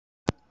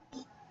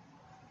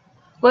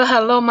Well,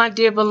 hello, my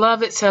dear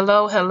beloveds.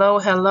 Hello, hello,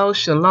 hello.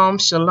 Shalom,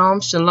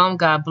 shalom, shalom.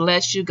 God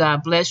bless you.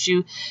 God bless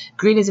you.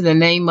 Greetings in the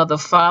name of the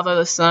Father,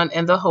 the Son,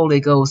 and the Holy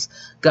Ghost.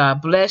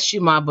 God bless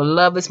you, my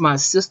beloveds, my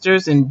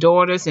sisters and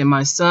daughters, and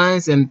my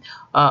sons, and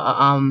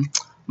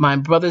my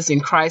brothers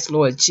in Christ,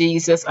 Lord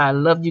Jesus. I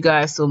love you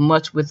guys so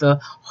much with the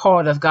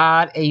heart of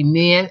God.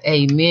 Amen.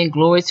 Amen.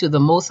 Glory to the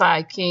Most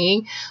High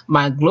King.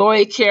 My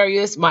glory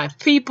carriers, my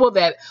people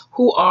that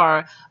who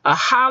are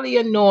highly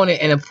anointed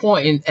and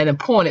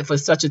appointed for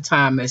such a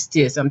time as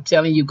this. I'm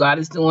telling you, God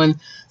is doing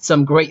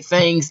some great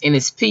things in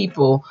his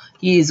people.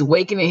 He is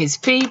awakening his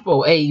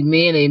people.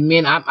 Amen.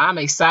 Amen. I'm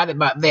excited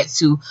about that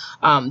to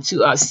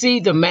see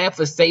the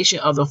manifestation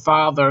of the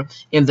Father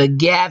in the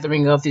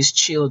gathering of his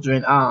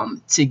children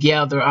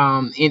together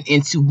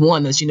into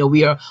oneness. You know,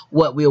 we are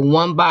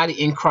one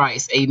body in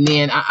Christ.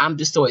 Amen. I'm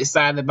just so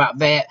excited about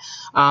that.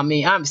 I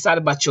mean, I'm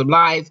excited about your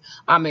life.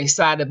 I'm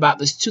excited about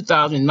this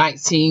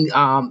 2019,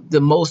 the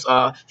most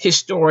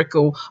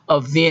historical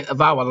event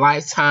of our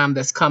lifetime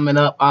that's coming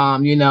up.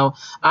 You know,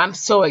 I'm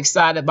so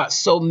excited about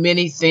so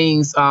many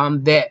things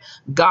that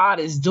God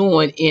is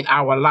doing in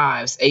our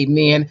lives.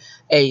 Amen.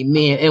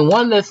 Amen. And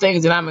one of the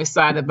things that I'm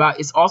excited about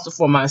is also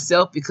for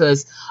myself,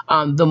 because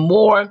the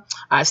more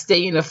I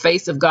stay in the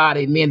face of God,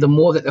 amen, the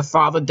more that the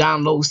Father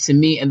downloads to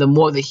me, and the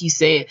more that he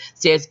says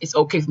it's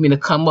okay for me to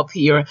come up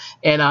here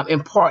and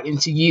impart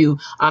into you.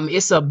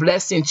 It's a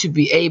blessing to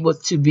be able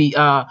to be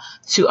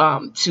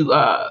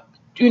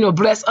you know,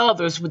 bless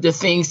others with the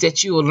things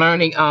that you are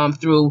learning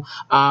through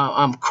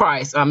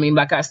Christ. I mean,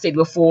 like I said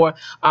before,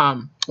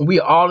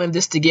 we are all in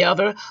this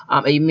together.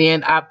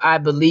 Amen. I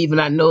believe and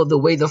I know the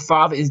way the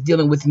Father is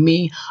dealing with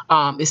me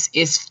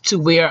is to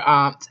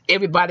where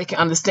everybody can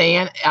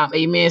understand.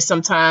 Amen.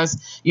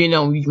 Sometimes, you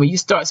know, when you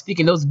start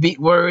speaking those big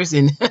words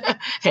and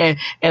and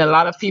a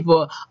lot of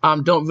people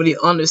don't really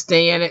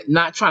understand it,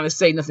 not trying to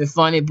say nothing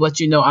funny, but,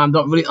 you know,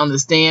 don't really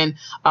understand.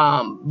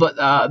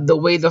 But the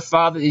way the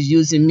Father is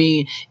using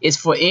me is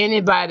for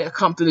anybody that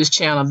come through this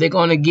channel. They're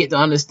going to get the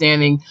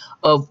understanding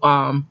of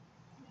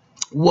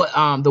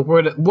what the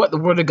word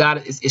of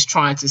God is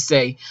trying to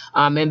say,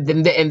 and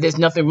there's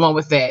nothing wrong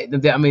with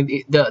that. I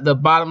mean, the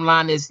bottom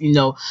line is, you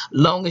know,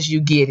 long as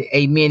you get it.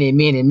 Amen.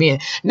 Amen. Amen.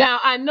 Now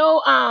I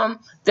know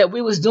that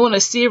we was doing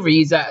a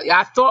series.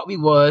 I thought we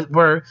were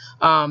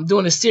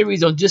doing a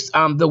series on just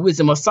the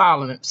wisdom of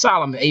Solomon.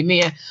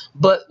 Amen.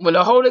 But when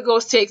the Holy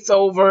Ghost takes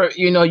over,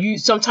 you know, you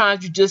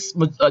sometimes you just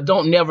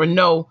don't never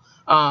know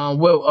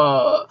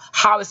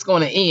how it's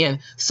going to end.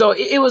 So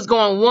it was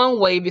going one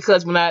way,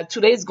 because when 2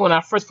 days ago when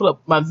I first put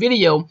up my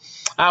video,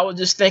 I was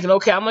just thinking,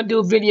 okay, I'm gonna do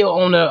a video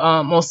on the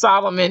on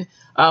Solomon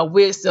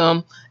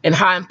wisdom and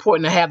how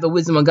important to have the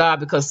wisdom of God,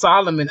 because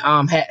Solomon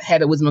had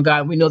the wisdom of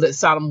God. We know that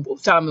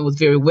Solomon was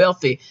very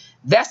wealthy.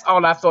 That's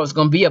all I thought it was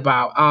going to be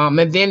about.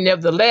 And then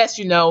nevertheless,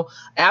 you know,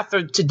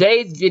 after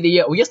today's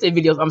video, or yesterday's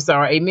video, I'm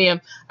sorry,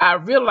 amen, I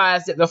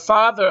realized that the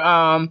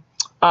Father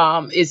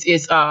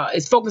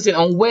is focusing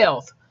on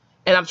wealth.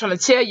 And I'm trying to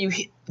tell you,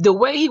 the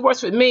way he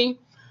works with me,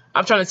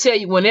 I'm trying to tell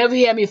you, whenever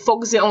he had me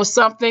focusing on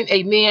something,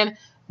 amen,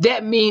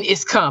 that mean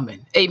it's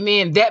coming.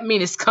 Amen. That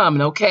mean it's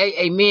coming. Okay.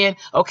 Amen.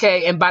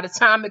 Okay. And by the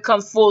time it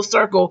comes full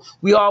circle,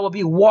 we all will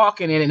be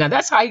walking in it. Now,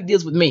 that's how he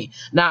deals with me.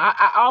 Now,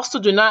 I also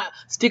do not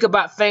speak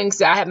about things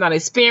that I have not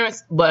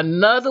experienced, but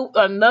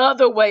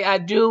another way I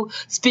do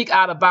speak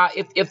out about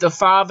if the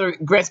Father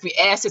grants me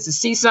access to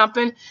see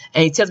something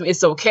and he tells me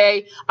it's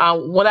okay.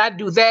 When I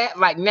do that,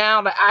 like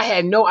now, like I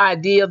had no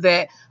idea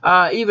that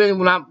even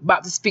when I'm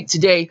about to speak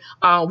today,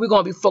 we're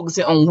going to be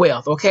focusing on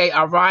wealth. Okay.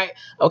 All right.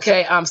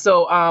 Okay.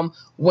 So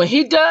when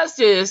he does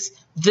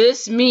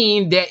this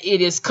means that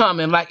it is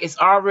coming, like it's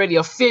already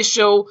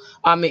official.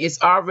 I mean, it's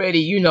already,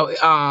 you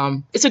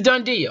know, it's a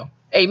done deal.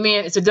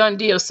 Amen. It's a done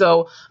deal.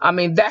 So, I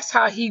mean, that's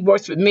how he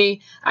works with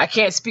me. I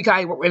can't speak how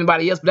he works with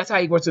anybody else, but that's how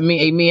he works with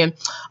me. Amen.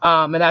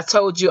 And I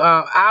told you,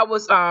 I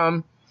was,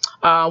 well,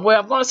 I'm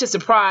going to say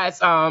surprised,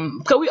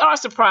 because we are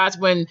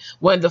surprised when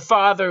the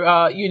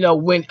Father, you know,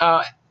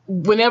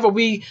 whenever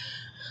we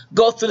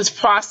go through this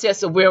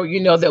process of where, you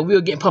know, that we'll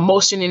get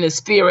promotion in the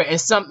spirit,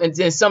 and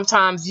then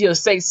sometimes you'll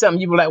say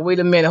something, you be like, wait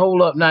a minute, hold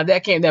up, now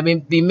that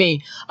can't be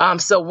me.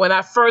 So when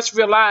I first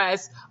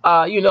realized,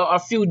 you know, a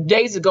few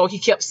days ago, he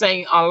kept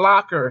saying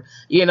unlocker,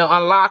 you know,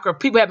 unlocker.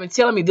 People have been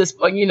telling me this,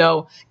 you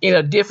know, in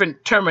a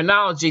different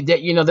terminology,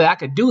 that, you know, that I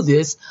could do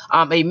this.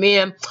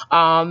 Amen.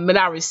 And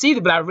I received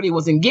it, but I really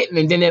wasn't getting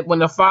it. And then when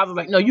the Father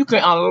like, no, you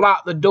can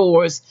unlock the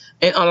doors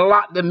and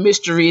unlock the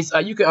mysteries.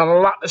 You can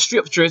unlock the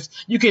scriptures.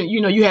 You can,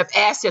 you know, you have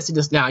access to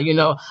this now. You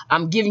know,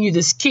 I'm giving you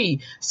this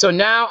key. So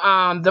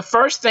now the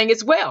first thing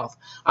is wealth.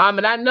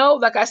 And I know,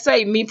 like I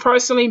say, me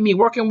personally, me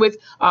working with,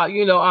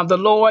 you know, the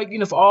Lord, you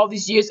know, for all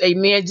these years,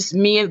 amen, just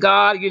me and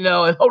God, you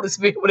know, and Holy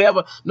Spirit,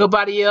 whatever,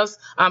 nobody else.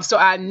 So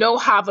I know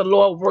how the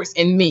Lord works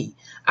in me.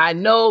 I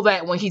know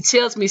that when he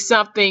tells me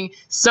something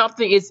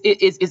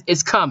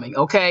is coming,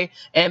 okay?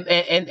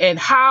 And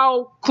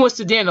how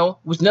coincidental,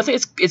 which nothing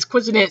is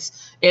coincidence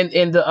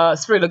in the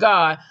Spirit of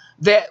God.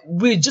 that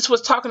we just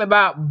was talking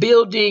about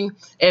building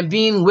and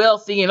being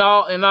wealthy and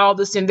all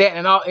this and that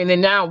and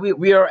then now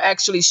we are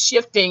actually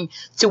shifting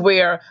to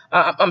where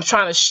I'm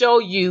trying to show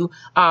you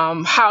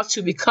how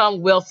to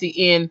become wealthy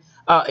in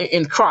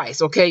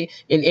Christ, okay,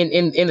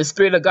 in the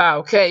Spirit of God,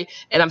 okay.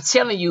 And I'm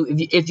telling you,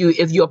 if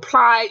you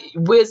apply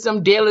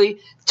wisdom daily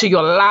to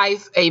your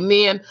life,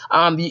 amen.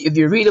 If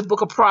you read the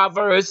book of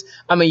Proverbs,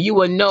 I mean, you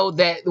will know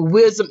that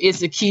wisdom is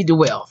the key to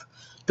wealth.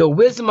 The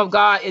wisdom of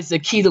God is the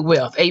key to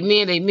wealth.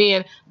 Amen.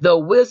 Amen. The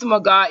wisdom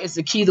of God is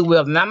the key to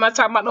wealth. And I'm not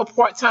talking about no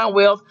part-time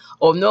wealth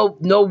or no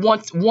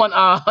one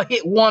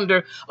hit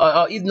wonder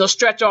or even no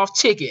stretch off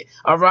ticket.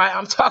 All right.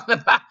 I'm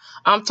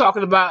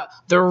talking about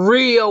the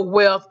real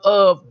wealth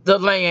of the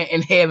land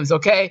and heavens.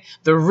 Okay.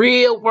 The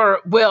real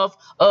wealth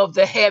of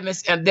the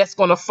heavens, and that's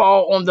going to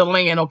fall on the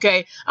land.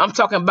 Okay. I'm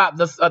talking about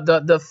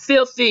the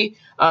filthy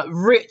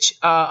rich,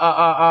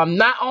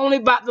 not only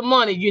about the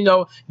money, you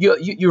know,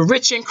 you're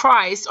rich in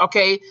Christ,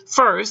 okay,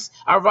 first,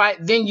 all right,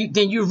 then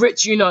you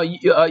rich, you know,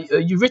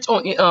 you rich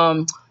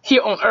on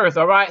here on earth,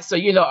 all right. So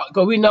you know,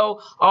 because we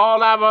know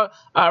all our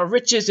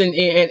riches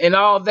and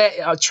all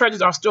that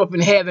treasures are stored up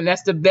in heaven.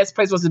 That's the best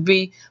place for us to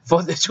be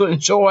to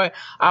enjoy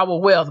our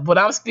wealth. But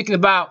I'm speaking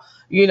about,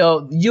 you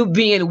know, you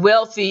being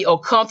wealthy or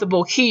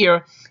comfortable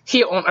here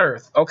on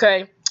earth,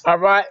 okay, all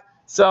right.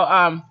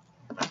 So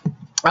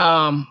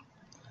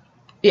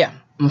yeah,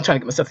 I'm trying to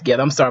get myself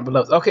together. I'm sorry,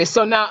 beloved. Okay,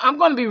 so now I'm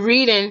going to be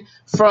reading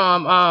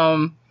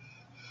from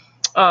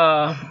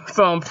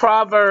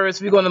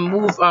Proverbs. We're going to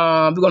move.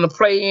 We're going to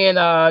play in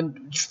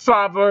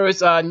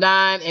Proverbs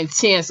 9 and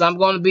 10. So I'm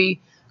going to be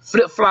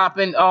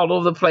flip-flopping all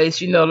over the place,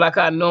 you know, like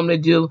I normally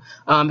do,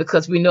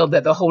 because we know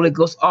that the Holy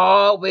Ghost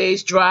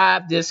always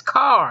drive this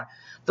car.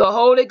 The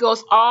Holy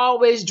Ghost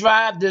always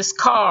drive this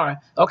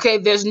car. Okay,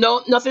 there's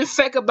nothing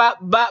fake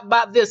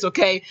about this.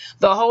 Okay,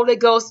 the Holy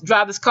Ghost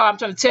drive this car. I'm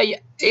trying to tell you,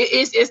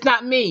 it's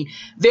not me.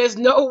 There's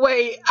no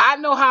way. I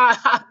know how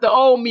the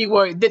old me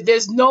worked.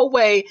 There's no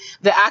way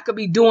that I could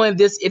be doing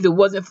this if it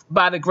wasn't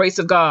by the grace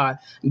of God.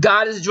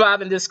 God is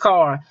driving this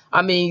car.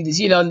 I mean,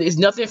 you know, there's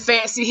nothing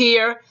fancy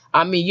here.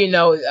 I mean, you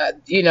know,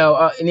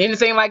 and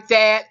anything like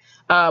that.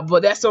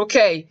 But that's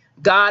okay.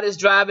 God is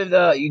driving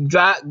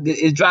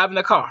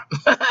the car,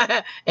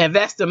 and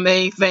that's the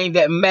main thing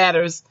that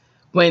matters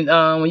when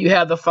you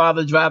have the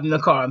Father driving the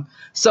car.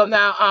 So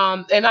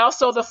now, and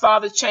also the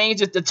Father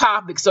changes the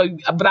topic. So,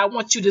 but I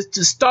want you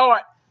to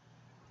start.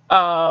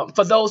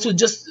 For those who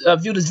just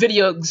view this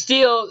video,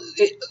 still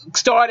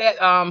start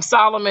at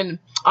Solomon.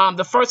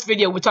 The first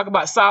video we talk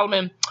about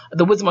Solomon,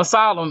 the wisdom of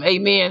Solomon,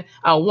 amen.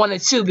 1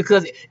 and 2,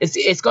 because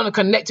it's going to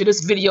connect to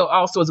this video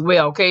also as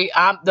well. Okay,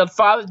 the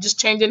Father just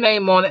changed the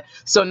name on it.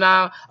 So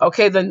now,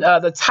 okay,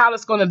 the title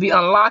is going to be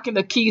Unlocking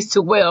the Keys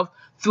to Wealth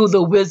through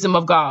the Wisdom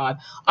of God.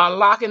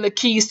 Unlocking the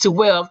keys to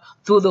wealth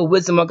through the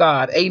wisdom of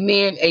God.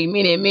 Amen,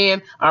 amen,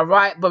 amen. All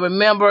right, but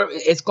remember,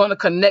 it's going to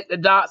connect the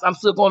dots. I'm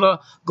still going to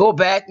go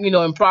back, you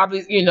know, and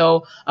probably, you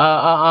know,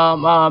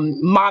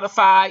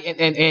 modify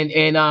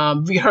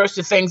and rehearse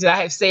the things that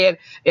I have said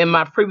in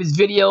my previous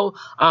video.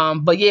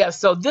 But yeah,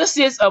 so this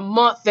is a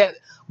month that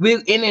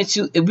we're going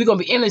to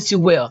be into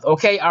wealth.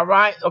 Okay, all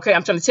right. Okay,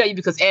 I'm trying to tell you,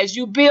 because as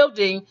you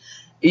building,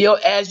 you know,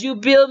 as you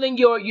building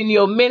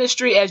your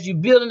ministry, as you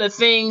building the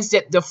things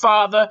that the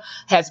Father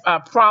has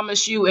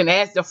promised you, and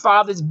as the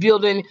Father's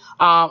building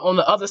on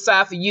the other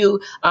side for you,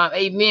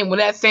 amen. When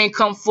that thing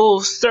come full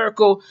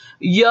circle,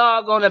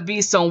 you're gonna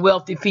be some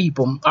wealthy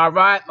people. All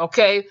right,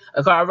 okay,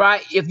 all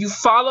right. If you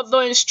follow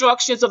the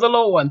instructions of the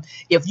Lord,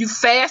 if you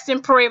fast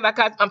and pray, like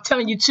I'm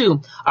telling you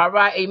to, all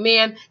right,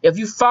 amen. If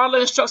you follow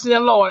the instructions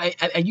of the Lord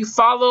and you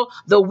follow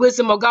the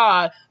wisdom of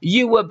God,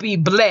 you will be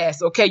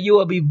blessed. Okay, you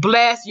will be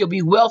blessed. You'll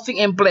be wealthy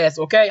and blessed.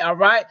 Okay, all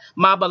right,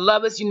 my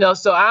beloveds, you know,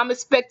 so I'm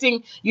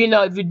expecting, you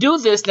know, if you do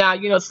this now,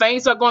 you know,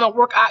 things are going to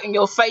work out in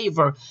your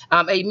favor.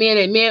 Amen,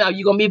 amen.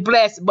 You're going to be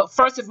blessed. But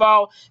first of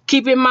all,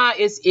 keep in mind,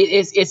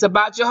 it's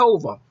about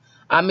Jehovah.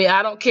 I mean,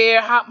 I don't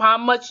care how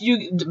much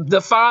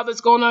the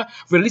Father's going to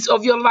release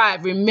over your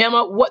life.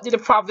 Remember, what did the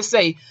prophet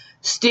say?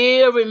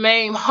 Still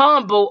remain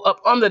humble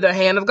up under the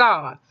hand of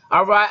God.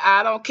 All right,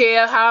 I don't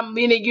care how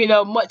many, you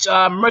know, much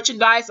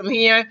merchandise I'm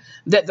hearing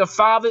that the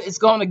Father is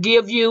going to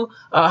give you,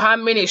 how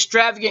many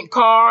extravagant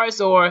cars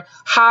or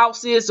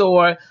houses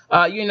or,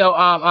 you know,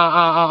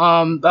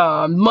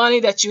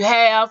 money that you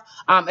have.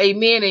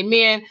 Amen,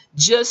 amen.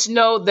 Just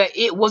know that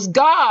it was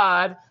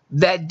God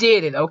that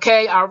did it.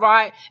 Okay, all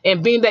right.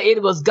 And being that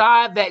it was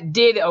God that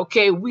did it,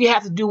 okay, we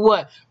have to do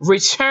what?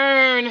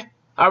 Return.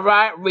 All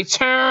right,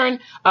 return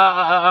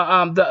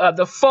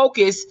the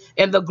focus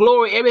and the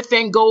glory.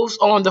 Everything goes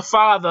on the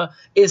Father.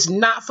 It's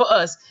not for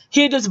us.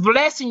 He's just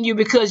blessing you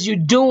because you're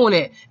doing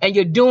it and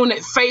you're doing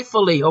it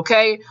faithfully.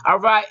 Okay, all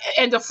right,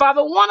 and the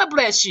Father want to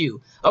bless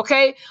you.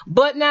 Okay,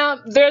 but now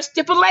there's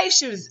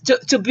stipulations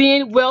to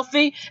being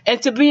wealthy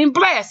and to being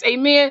blessed.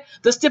 Amen.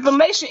 The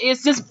stipulation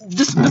is this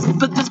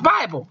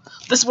Bible,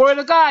 this Word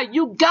of God.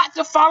 You got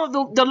to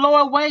follow the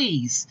Lord's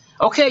ways.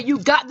 Okay, you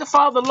got to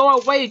follow the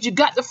Lord's ways. You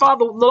got to follow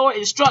the Lord's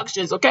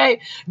instructions.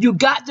 Okay, you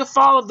got to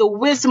follow the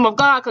wisdom of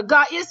God, because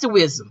God is the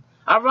wisdom.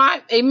 All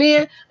right.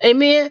 Amen.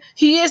 Amen.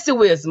 He is the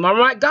wisdom. All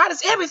right. God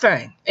is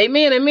everything.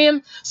 Amen.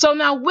 Amen. So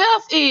now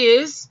wealth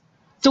is,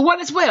 so what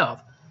is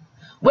wealth?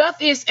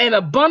 Wealth is an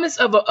abundance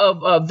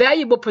of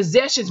valuable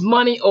possessions,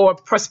 money, or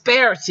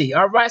prosperity.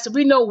 All right. So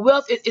we know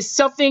wealth is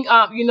something,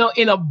 you know,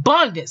 in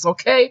abundance.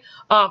 Okay.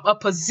 Of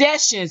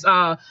possessions,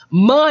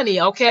 money.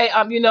 Okay.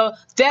 You know,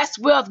 that's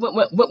wealth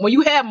when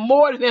you have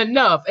more than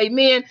enough.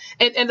 Amen.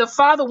 And the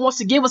Father wants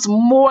to give us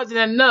more than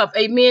enough.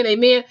 Amen.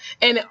 Amen.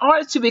 And in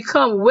order to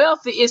become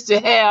wealthy is to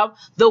have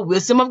the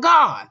wisdom of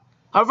God.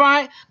 All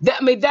right.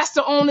 That's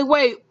the only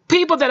way.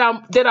 People that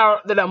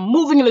are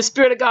moving in the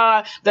Spirit of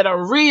God, that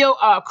are real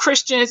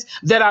Christians,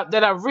 that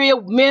are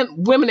real men,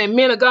 women, and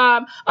men of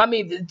God. I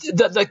mean,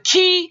 the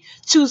key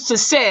to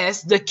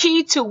success, the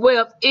key to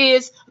wealth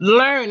is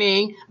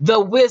learning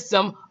the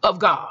wisdom of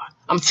God.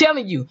 I'm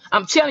telling you,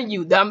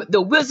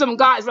 the wisdom of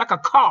God is like a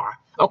car.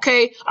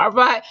 Okay, all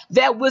right.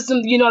 That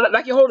wisdom, you know,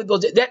 like your Holy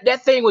Ghost,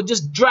 that thing will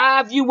just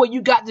drive you where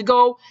you got to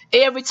go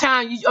every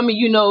time. I mean,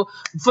 you know,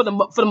 for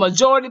the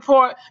majority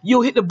part,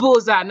 you'll hit the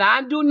bullseye. Now,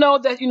 I do know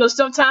that, you know,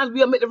 sometimes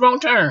we'll make the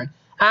wrong turn.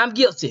 I'm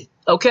guilty.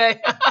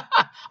 Okay,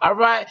 all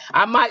right.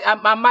 I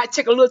might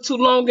take a little too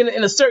long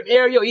in a certain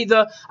area.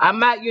 Either I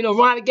might, you know,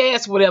 run out of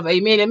gas, or whatever.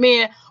 Amen,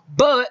 amen.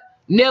 But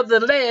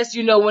nevertheless,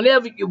 you know,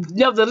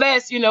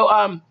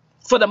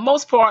 for the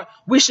most part,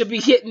 we should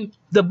be hitting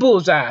the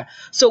bullseye.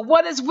 So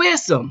what is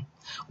wisdom?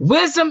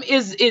 Wisdom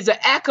is an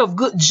act of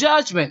good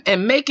judgment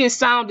and making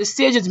sound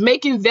decisions,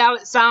 making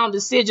valid sound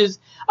decisions,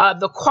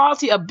 the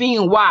quality of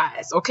being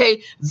wise.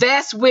 Okay,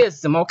 that's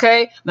wisdom.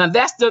 Okay, now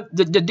that's the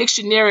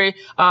dictionary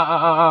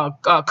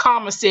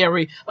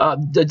commissary,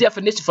 the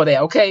definition for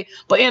that. Okay,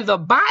 but in the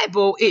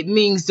Bible it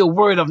means the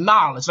word of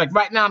knowledge. Like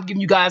right now I'm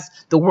giving you guys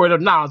the word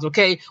of knowledge.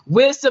 Okay,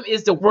 wisdom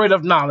is the word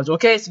of knowledge.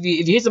 Okay, so if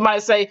you hear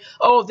somebody say,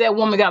 oh, that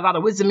woman got a lot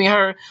of wisdom in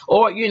her,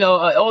 or you know,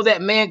 oh,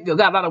 that man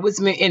got a lot of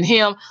wisdom in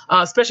him,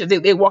 especially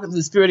if they walk into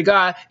the Spirit of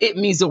God, it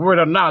means the word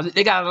of knowledge.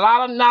 They got a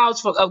lot of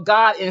knowledge of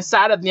God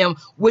inside of them,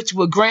 which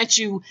will grant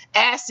you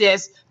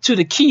access to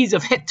the keys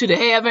to the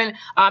heaven.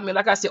 I mean,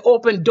 like I said,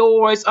 open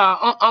doors,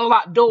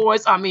 unlock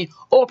doors. I mean,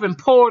 open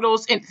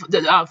portals to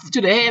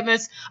the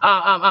heavens.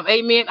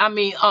 Amen. I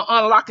mean,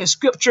 unlocking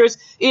scriptures.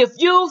 If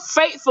you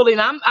faithfully,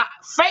 and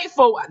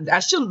faithful, I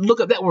should look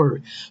up that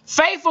word.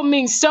 Faithful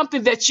means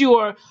something that you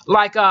are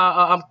like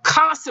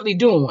constantly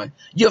doing.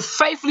 You're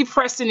faithfully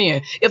pressing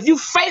in. If you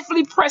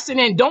faithfully pressing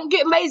in, don't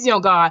get lazy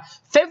on God.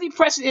 Faithfully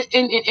pressing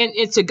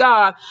into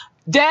God,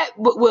 that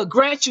will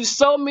grant you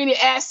so many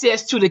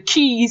access to the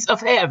keys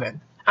of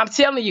heaven. I'm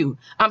telling you.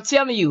 I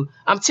mean,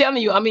 I'm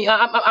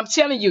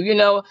telling you, you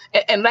know,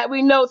 and like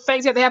we know,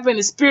 things have to happen in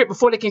the spirit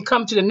before they can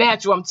come to the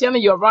natural. I'm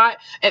telling you, all right?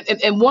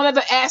 And one of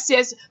the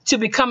assets to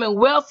becoming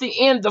wealthy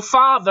in the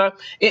Father,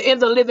 in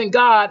the living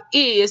God,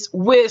 is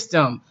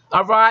wisdom.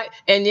 All right.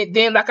 And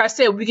then, like I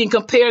said, we can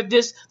compare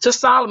this to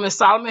Solomon.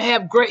 Solomon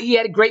had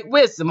great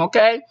wisdom.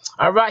 OK.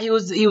 All right. He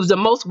was the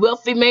most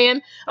wealthy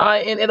man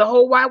in the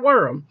whole wide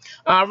world.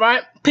 All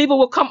right. People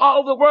will come all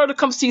over the world to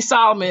come see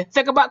Solomon.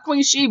 Think about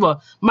Queen Sheba,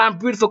 my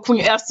beautiful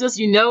Queen Esther.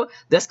 You know,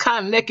 that's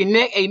kind of neck and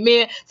neck.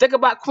 Amen. Think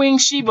about Queen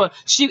Sheba.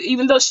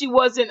 Even though she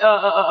wasn't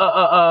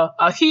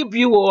a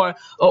Hebrew or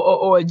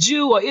a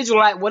Jew or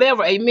Israelite,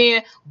 whatever.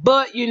 Amen.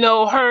 But, you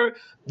know,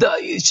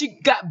 she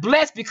got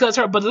blessed because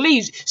her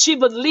belief. She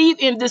believed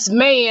in this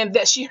man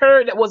that she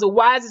heard that was the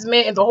wisest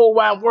man in the whole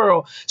wide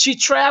world. She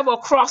traveled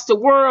across the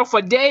world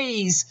for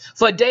days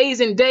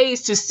and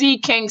days to see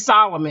King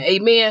Solomon.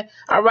 Amen.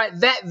 All right.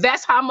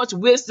 That's how much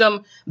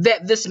wisdom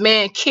that this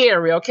man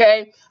carried.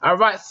 Okay. All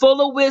right.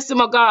 Full of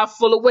wisdom of God,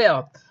 full of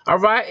wealth. All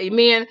right.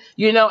 Amen.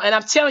 You know, and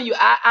I'm telling you,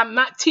 I'm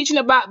not teaching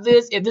about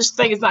this if this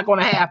thing is not going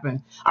to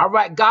happen. All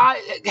right. God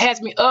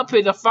has me up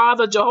here. The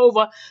Father,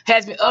 Jehovah,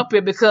 has me up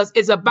here because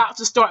it's about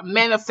to start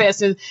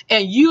manifesting,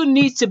 and you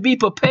need to be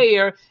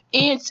prepared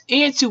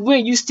into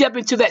when you step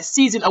into that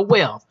season of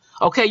wealth.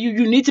 Okay,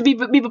 you need to be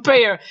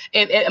prepared.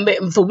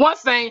 And for one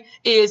thing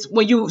is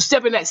when you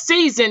step in that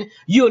season,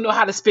 you'll know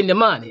how to spend the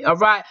money. All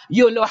right,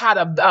 you'll know how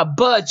to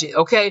budget.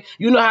 Okay,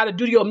 you know how to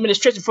do your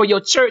administration for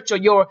your church or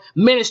your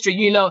ministry.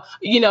 You know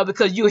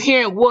because you're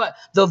hearing what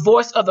the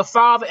voice of the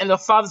Father, and the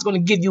Father's going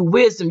to give you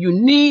wisdom. You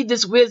need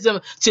this wisdom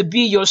to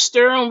be your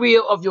steering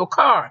wheel of your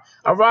car.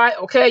 All right,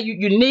 okay,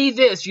 you need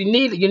this. You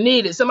need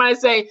it. Somebody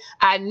say,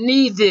 I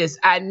need this.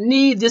 I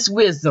need this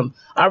wisdom.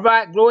 All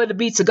right, glory to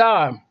be to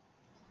God.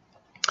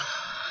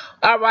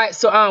 All right,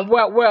 so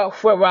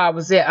where I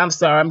was at, I'm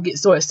sorry, I'm getting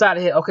so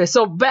excited here. Okay,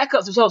 so back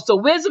up. So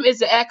wisdom is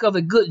the act of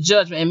the good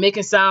judgment and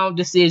making sound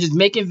decisions,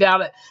 making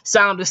valid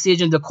sound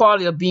decisions, the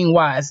quality of being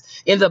wise.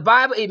 In the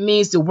Bible, it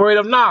means the word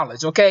of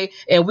knowledge. Okay,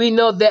 and we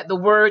know that the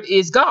word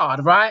is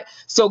God, right?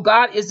 So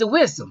God is the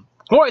wisdom.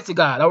 Glory to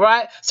God. All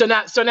right. So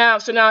now,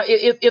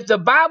 if the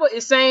Bible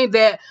is saying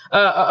that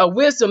a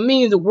wisdom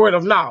means the word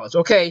of knowledge,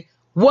 okay,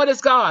 what is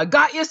God?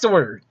 God is the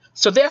word.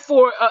 So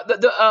therefore,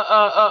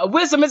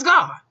 wisdom is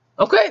God.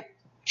 Okay.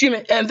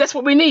 And that's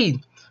what we need.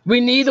 We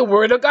need the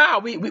word of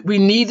God. We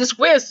need this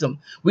wisdom.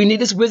 We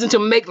need this wisdom to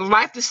make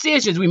life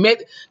decisions. We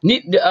need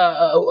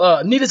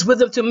this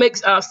wisdom to make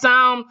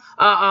sound,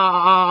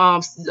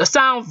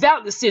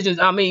 valid decisions.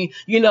 I mean,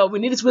 you know, we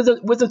need this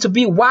wisdom to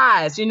be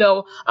wise. You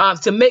know,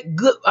 to make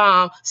good,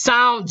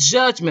 sound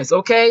judgments.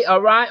 Okay, all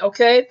right,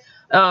 okay,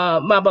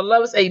 my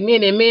beloveds,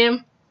 amen,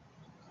 amen.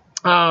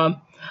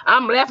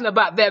 I'm laughing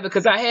about that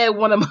because I had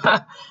one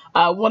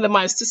of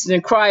my sisters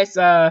in Christ.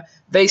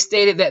 They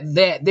stated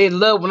that they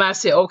love when I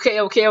said okay.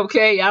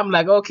 I'm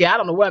like, okay, I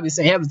don't know what I be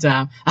saying every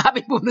time. I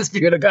be moving the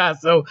Spirit of God.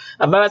 So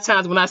a lot of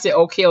times when I say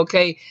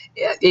okay,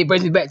 it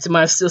brings me back to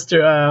my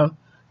sister,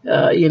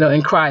 you know,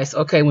 in Christ.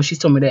 Okay, when she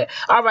told me that.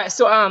 All right,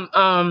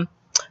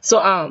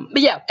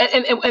 but yeah,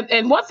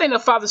 and one thing the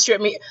Father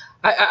shared me,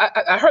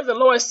 I heard the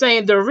Lord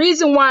saying the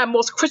reason why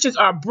most Christians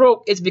are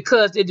broke is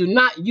because they do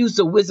not use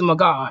the wisdom of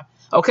God.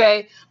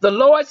 Okay, the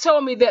Lord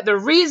told me that the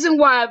reason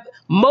why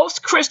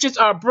most Christians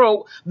are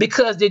broke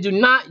because they do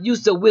not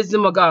use the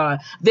wisdom of God.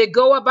 They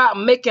go about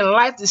making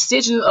life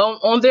decisions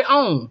on their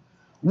own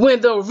when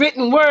the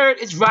written word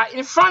is right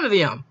in front of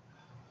them.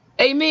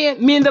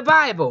 Amen. Me in the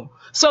Bible.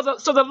 So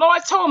the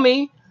Lord told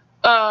me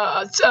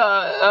tonight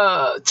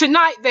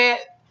that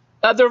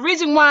the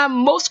reason why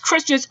most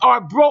Christians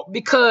are broke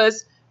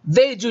because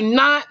they do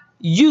not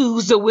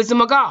use the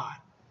wisdom of God.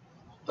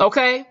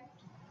 Okay.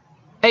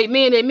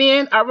 Amen,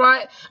 amen. All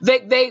right.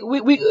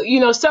 We you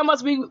know, some of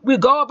us we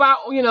go about,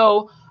 you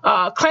know,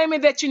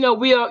 claiming that, you know,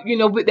 we are, you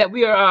know, that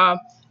we are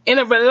in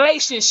a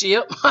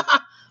relationship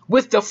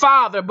with the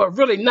Father, but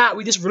really not.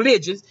 We just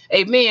religious.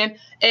 Amen.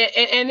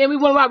 And then we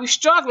wonder why we're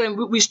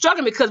struggling. We're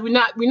struggling because we're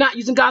not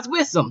using God's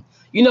wisdom.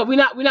 You know, we're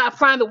not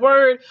applying the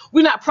word.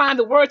 We're not applying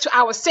the word to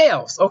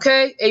ourselves.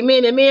 Okay.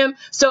 Amen, amen.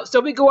 So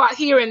we go out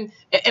here and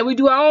we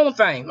do our own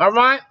thing. All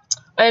right.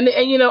 And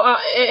you know,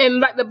 and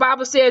like the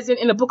Bible says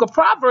in the book of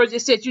Proverbs,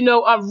 it says, you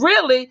know,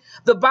 really,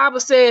 the Bible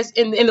says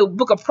in the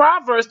book of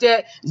Proverbs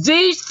that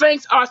these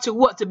things are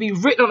to be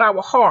written on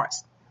our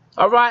hearts.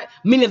 All right,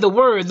 meaning the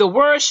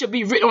word should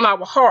be written on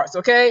our hearts.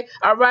 Okay,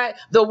 all right,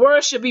 the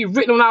word should be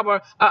written on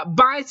our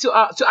bind to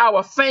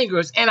our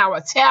fingers and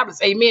our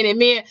tablets. Amen,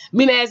 amen.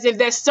 Meaning as if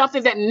that's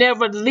something that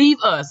never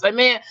leave us.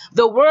 Amen.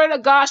 The word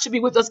of God should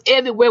be with us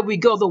everywhere we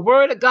go. The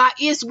word of God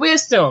is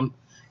wisdom.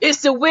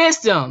 It's the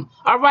wisdom.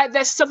 All right.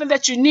 That's something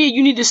that you need.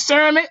 You need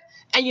discernment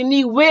and you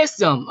need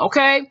wisdom.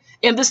 Okay.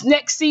 In this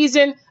next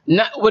season,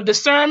 with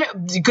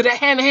discernment, you could have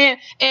hand in hand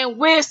and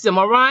wisdom.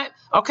 All right.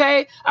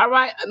 Okay. All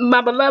right.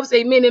 My beloveds.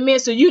 Amen. Amen.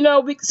 So, you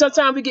know,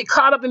 sometimes we get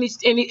caught up in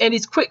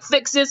these quick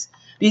fixes,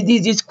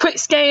 these quick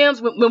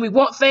scams when we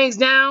want things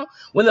now,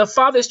 when the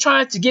Father is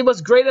trying to give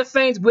us greater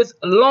things with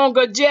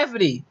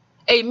longevity.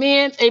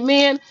 Amen.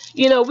 Amen.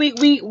 You know,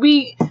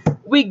 we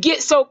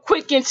get so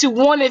quick into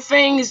wanting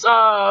things,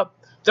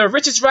 the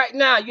riches right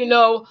now,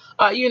 we'll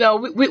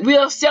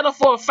settle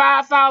for a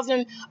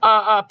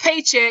 $5,000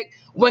 paycheck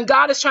when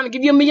God is trying to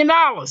give you $1 million.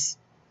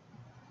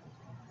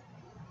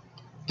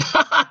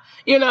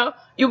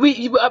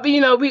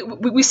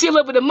 We see a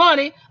little bit of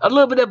money, a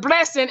little bit of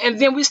blessing, and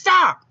then we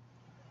stop.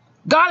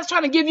 God is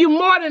trying to give you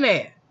more than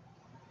that.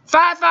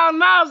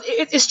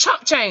 $5,000 is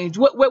chump change.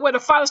 What the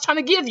Father's trying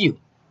to give you.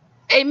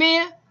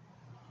 Amen.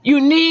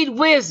 You need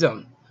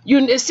wisdom.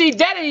 See,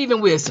 that ain't even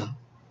wisdom.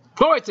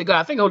 Glory to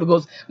God. Thank you, Holy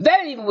Ghost. That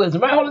ain't even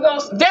wisdom, right, Holy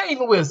Ghost? That ain't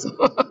even wisdom.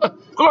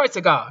 Glory to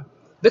God.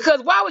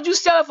 Because why would you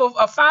sell for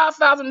a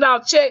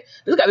 $5,000 check?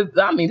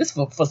 This is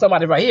for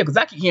somebody right here, because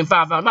I keep hearing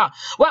 $5,000.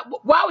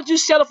 Why would you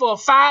sell for a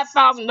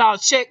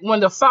 $5,000 check when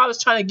the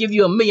Father's trying to give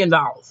you $1 million?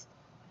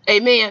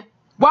 Amen.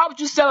 Why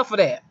would you sell for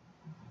that?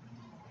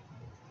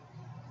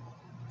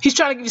 He's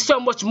trying to give you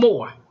so much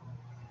more.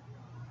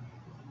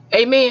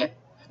 Amen.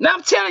 Now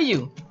I'm telling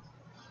you,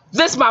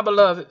 this, my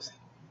beloveds.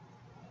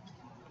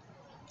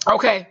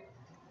 Okay.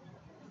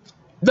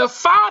 The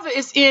Father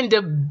is in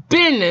the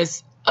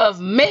business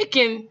of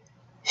making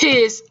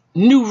his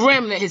new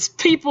remnant, his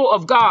people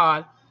of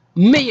God,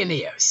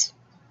 millionaires.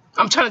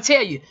 I'm trying to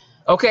tell you,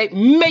 okay,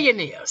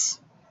 millionaires.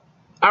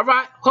 All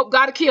right? Hope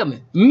God will kill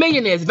me.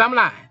 Millionaires, if I'm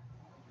lying.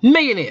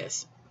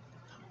 Millionaires.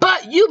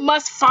 But you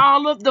must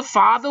follow the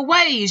Father's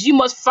ways. You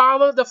must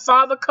follow the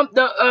Father,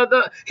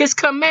 his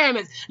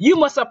commandments. You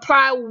must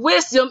apply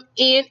wisdom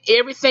in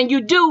everything you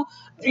do.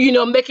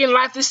 Making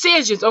life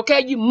decisions.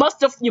 Okay, you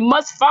must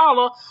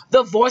follow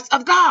the voice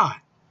of God.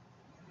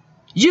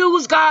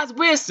 Use God's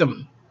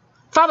wisdom.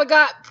 Father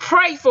God,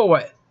 pray for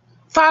it.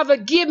 Father,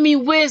 give me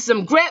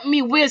wisdom. Grant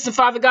me wisdom,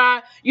 Father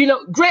God.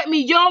 Grant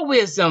me your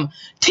wisdom.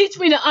 Teach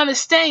me to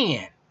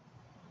understand.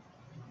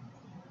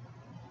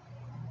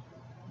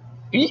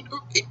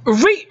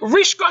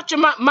 Restructure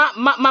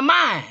my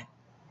mind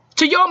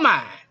to your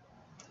mind.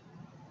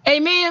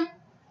 Amen.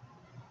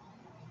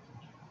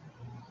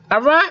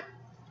 All right.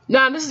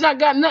 Now, this has not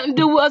got nothing to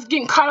do with us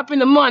getting caught up in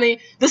the money.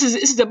 This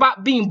is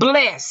about being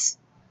blessed,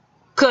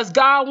 because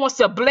God wants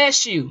to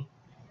bless you.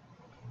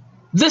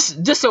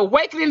 This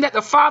awakening that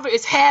the Father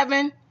is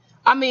having,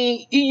 in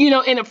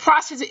the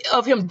process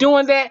of him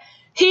doing that,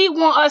 he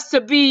wants us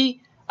to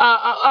be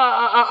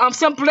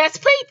some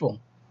blessed people.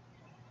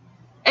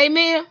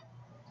 Amen.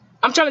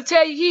 I'm trying to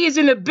tell you, he is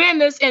in the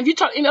business, and if you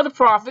talk to any other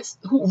prophets,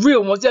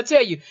 real ones, they'll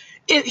tell you,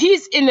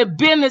 he's in the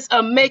business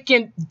of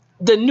making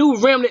the new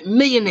remnant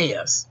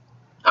millionaires.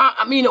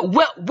 I mean,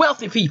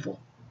 wealthy people.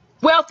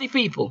 Wealthy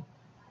people.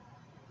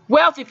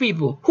 Wealthy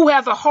people who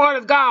have the heart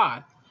of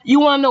God. You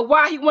want to know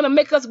why he want to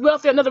make us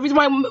wealthy? Another reason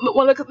why he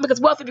want to make us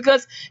wealthy,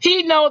 because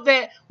he knows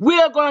that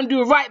we're going to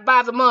do right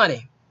by the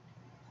money.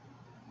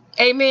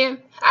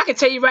 Amen. I can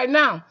tell you right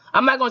now,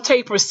 I'm not going to tell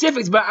you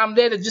specifics, but I'm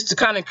there just to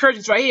kind of encourage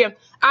you right here.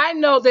 I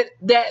know that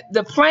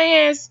the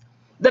plans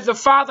that the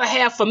Father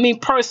have for me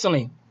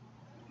personally,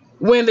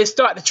 when they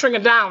start to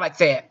trickle down like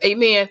that,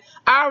 amen,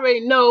 I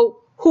already know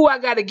who I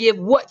got to give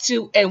what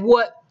to and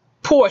what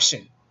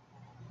portion.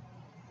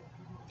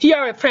 He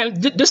already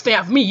planned this thing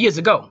out for me years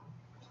ago.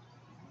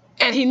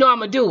 And he know I'm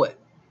going to do it.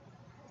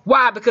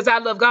 Why? Because I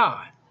love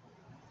God.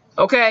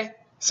 Okay?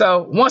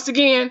 So, once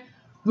again,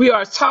 we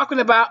are talking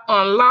about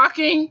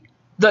unlocking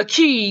the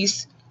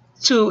keys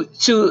to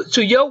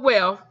your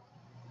wealth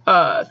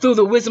through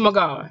the wisdom of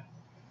God.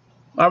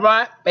 All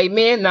right?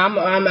 Amen. Now,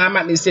 I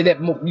might need to say that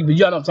more, but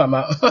y'all know what I'm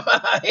talking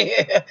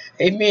about.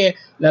 Amen.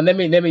 Now, let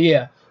me,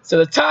 yeah. So,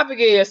 the topic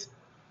is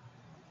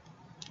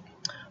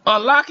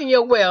unlocking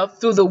your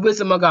wealth through the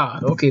wisdom of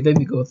God. Okay, there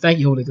we go. Thank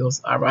you, Holy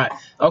Ghost. All right.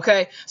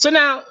 Okay. So,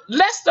 now,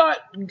 let's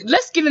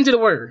get into the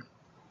word.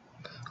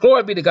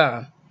 Glory be to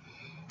God.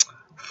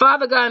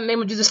 Father God, in the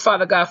name of Jesus,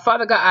 Father God,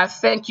 I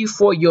thank you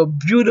for your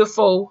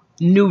beautiful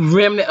new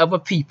remnant of a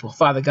people,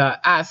 Father God.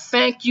 I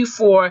thank you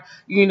for,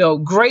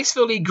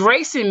 gracefully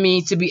gracing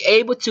me to be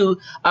able to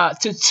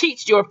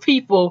teach your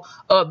people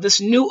of this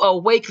new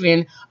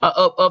awakening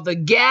of the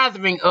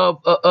gathering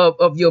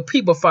of your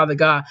people, Father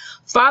God.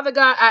 Father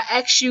God, I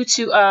ask you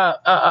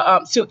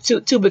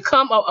to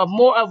become a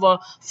more of a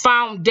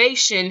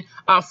foundation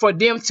for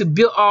them to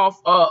build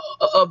off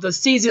of the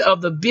season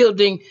of the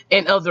building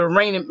and of the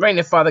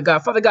reigning, Father God.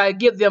 Father God,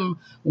 give them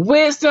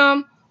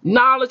wisdom,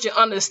 knowledge, and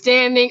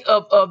understanding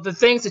of the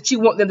things that you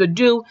want them to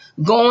do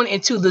going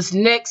into this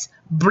next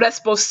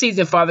blessed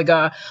season, Father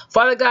God.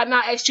 Father God,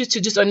 now I ask you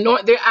to just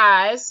anoint their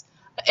eyes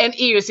and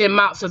ears and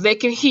mouth so they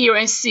can hear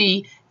and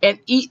see and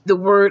eat the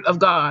word of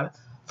God.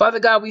 Father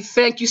God, we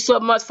thank you so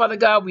much, Father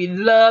God. We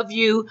love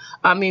you.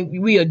 I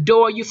mean, we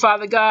adore you,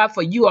 Father God,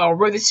 for you are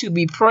worthy to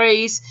be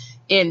praised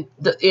in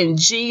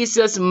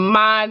Jesus'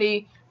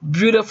 mighty,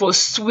 beautiful,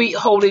 sweet,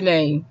 holy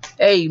name.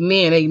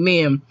 Amen.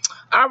 Amen.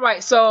 All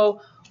right.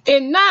 So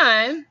in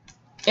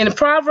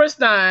Proverbs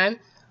 9,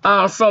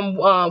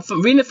 from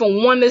reading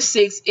from 1 to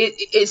 6,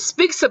 it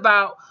speaks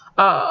about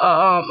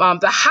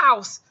the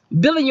house,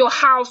 building your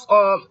house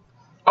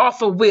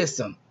off of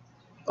wisdom.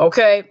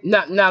 Okay,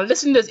 now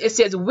listen to this. It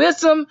says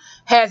wisdom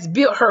has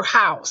built her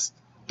house.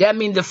 That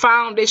means the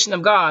foundation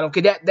of God.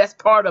 Okay, that's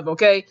part of.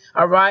 Okay,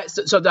 all right.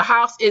 So the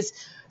house is,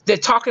 they're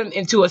talking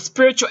into a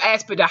spiritual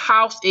aspect. The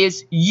house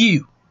is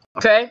you.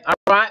 Okay, all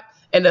right.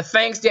 And the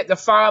things that the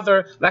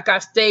Father, like I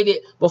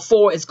stated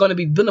before, is going to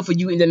be building for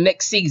you in the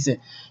next season.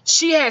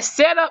 She has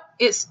set up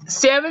its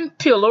 7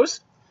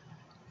 pillars.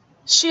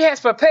 She has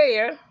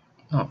prepared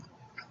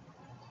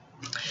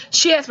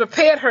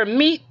her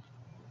meat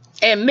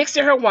and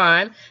mixing her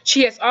wine.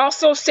 She has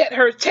also set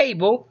her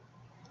table.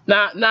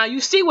 Now you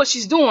see what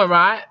she's doing,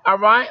 right? All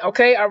right,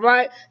 okay, all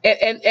right.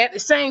 And at the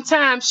same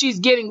time, she's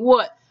getting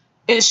what?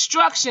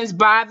 Instructions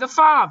by the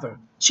Father.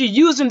 She's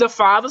using the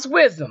Father's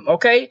wisdom,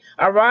 okay?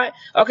 All right?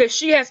 Okay,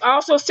 she has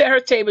also set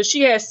her table.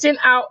 She has sent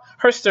out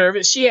her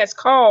servants. She has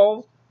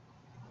called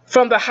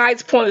from the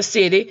highest point of the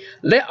city,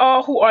 let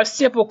all who are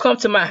simple come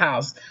to my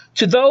house.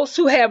 To those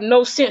who have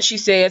no sense, she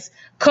says,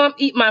 come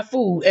eat my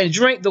food and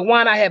drink the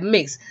wine I have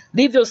mixed.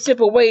 Leave those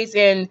simple ways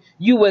and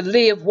you will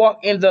live,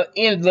 walk in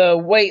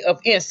the way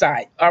of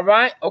insight. All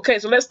right? Okay,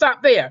 so let's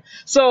stop there.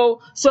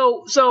 So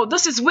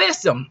this is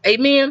wisdom.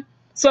 Amen.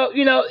 So,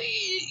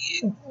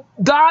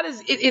 God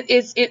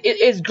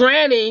is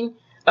granting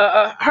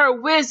her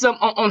wisdom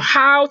on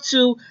how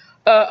to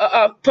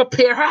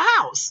prepare her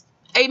house.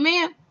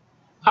 Amen.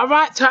 All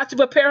right, to how to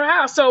prepare her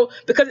house. So,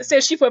 because it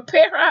says she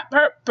prepare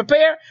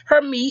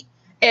her meat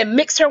and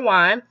mix her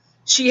wine,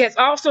 she has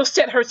also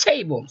set her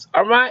tables.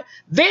 All right.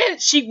 Then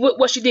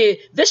what she did?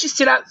 Then she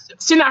sent out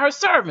her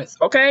servants.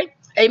 Okay.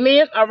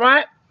 Amen. All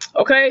right.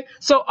 Okay.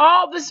 So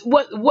all this,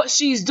 what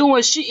she's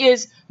doing, she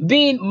is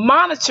being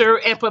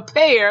monitored and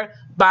prepared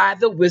by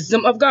the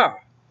wisdom of God.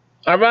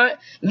 All right.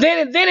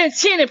 Then in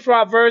 10 in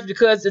Proverbs,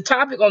 because the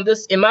topic on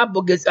this in my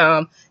book is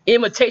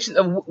imitation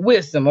of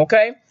wisdom.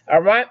 Okay.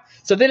 All right.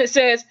 So then it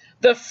says,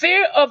 the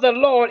fear of the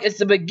Lord is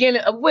the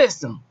beginning of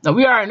wisdom. Now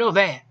we already know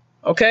that.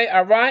 Okay.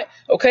 All right.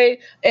 Okay.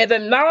 And the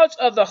knowledge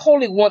of the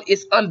Holy One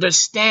is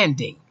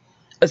understanding.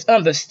 It's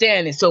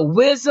understanding. So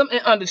wisdom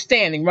and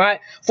understanding, right?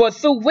 For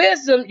through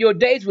wisdom, your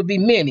days will be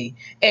many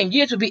and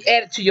years will be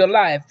added to your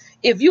life.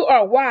 If you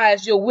are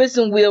wise, your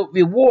wisdom will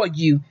reward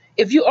you.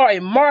 if you are a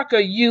marker,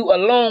 you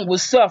alone will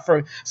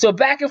suffer. So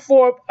back and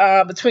forth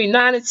between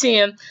 9 and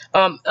 10,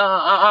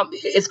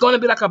 it's going to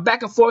be like a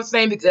back and forth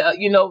thing,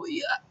 you know,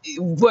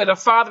 where the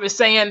Father is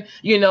saying,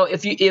 you know,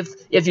 if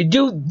you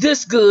do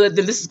this good,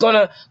 then this is going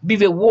to be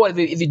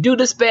rewarded. If you do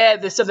this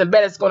bad, then something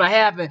bad is going to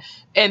happen.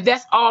 And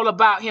that's all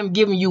about him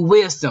giving you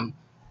wisdom.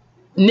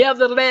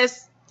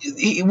 Nevertheless,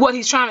 what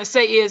he's trying to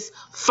say is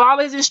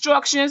follow his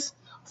instructions,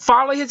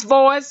 follow his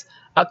voice,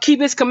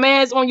 keep his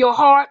commands on your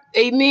heart.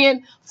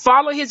 Amen.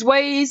 Follow his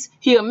ways.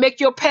 He'll make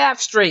your path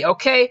straight.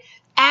 Okay.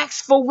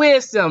 Ask for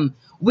wisdom.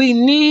 We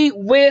need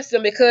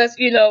wisdom because,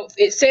 you know,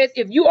 it says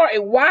if you are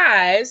a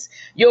wise,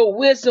 your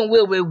wisdom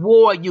will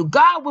reward you.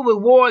 God will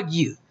reward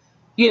you.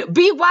 You know,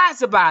 be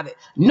wise about it.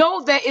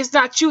 Know that it's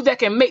not you that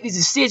can make these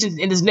decisions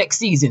in this next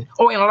season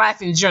or in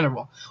life in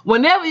general.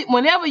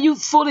 Whenever you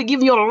fully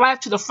give your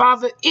life to the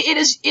Father, it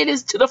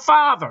is to the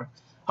Father.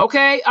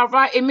 Okay. All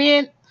right.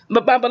 Amen.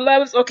 But my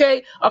beloveds,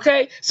 okay.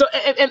 So,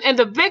 and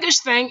the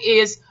biggest thing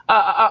is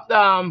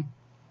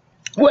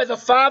where the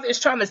Father is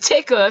trying to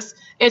take us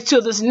into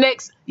this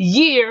next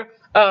year.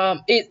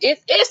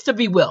 It is to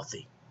be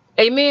wealthy.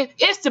 Amen.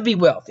 It's to be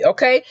wealthy.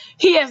 Okay.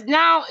 He is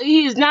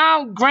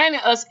now granting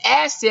us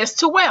access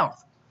to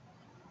wealth.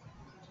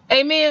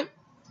 Amen.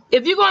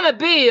 If you're going to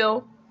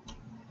build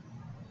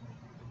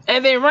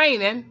and then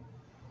raining,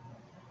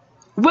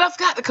 wealth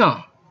got to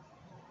come.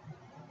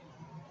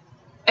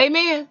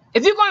 Amen.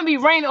 If you're going to be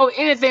reigning over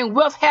anything,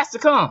 wealth has to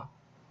come.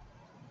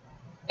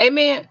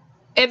 Amen.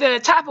 And then the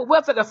type of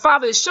wealth that the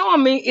Father is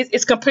showing me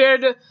is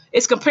compared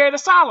to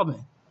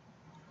Solomon.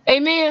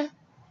 Amen.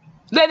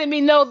 Letting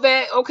me know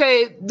that,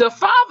 okay, the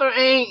Father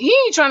he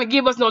ain't trying to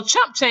give us no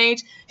chump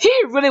change. He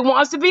really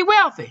wants us to be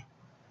wealthy.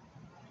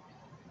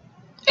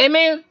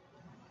 Amen.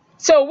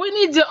 So we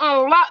need to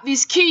unlock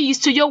these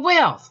keys to your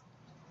wealth.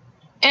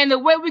 And the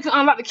way we can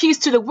unlock the keys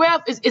to the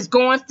wealth is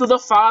going through the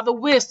Father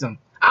wisdom.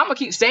 I'm going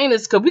to keep saying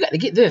this because we got to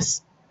get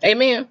this.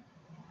 Amen.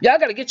 Y'all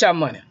got to get y'all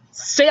money.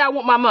 Say, I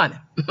want my money.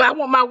 I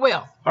want my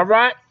wealth. All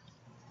right.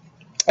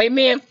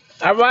 Amen.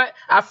 All right.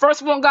 I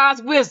first want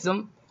God's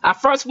wisdom. I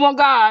first want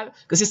God.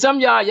 Because see, some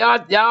of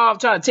y'all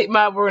try to take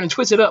my word and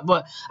twist it up.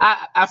 But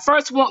I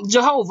first want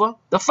Jehovah,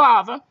 the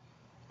Father.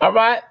 All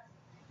right.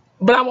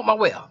 But I want my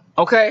wealth.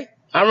 Okay.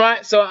 All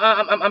right. So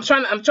I'm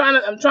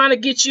trying to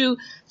get you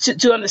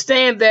to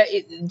understand that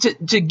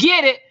to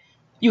get it,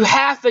 you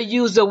have to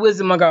use the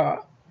wisdom of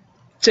God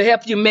to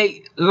help you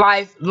make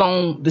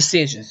lifelong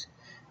decisions.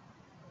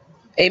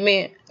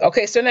 Amen.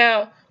 Okay, so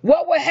now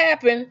what will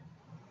happen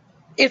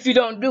if you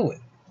don't do it?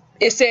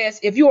 It says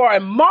if you are a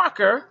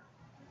marker,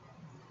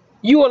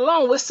 you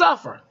alone will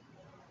suffer.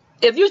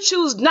 If you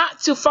choose not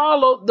to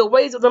follow the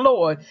ways of the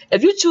Lord,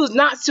 if you choose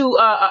not to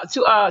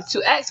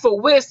ask for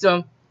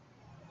wisdom,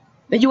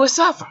 then you will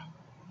suffer.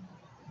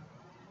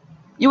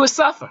 You will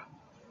suffer.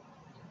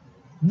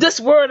 This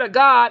word of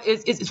God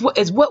is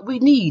what we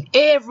need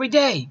every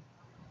day.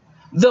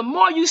 The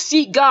more you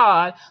seek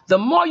God, the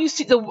more you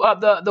seek the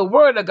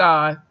word of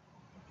God,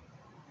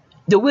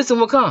 the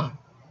wisdom will come.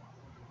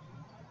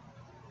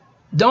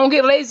 Don't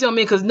get lazy on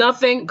me because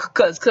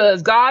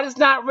God is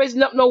not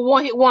raising up no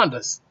one-hit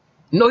wonders.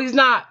 No, he's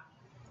not.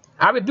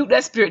 I rebuke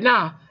that spirit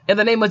now in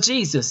the name of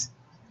Jesus.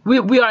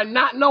 We are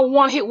not no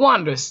one-hit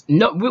wonders.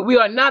 No, we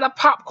are not a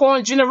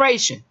popcorn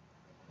generation.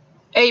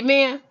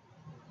 Amen.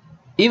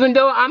 Even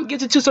though I'm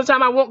gifted to,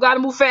 sometimes I want God to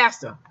move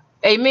faster.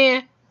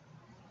 Amen.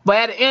 But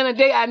at the end of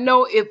the day, I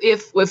know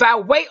if I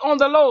wait on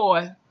the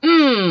Lord,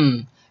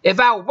 if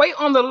I wait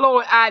on the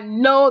Lord, I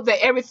know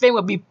that everything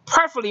will be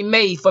perfectly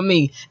made for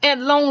me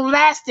and long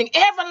lasting,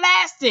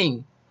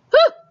 everlasting.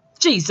 Whew,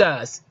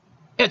 Jesus,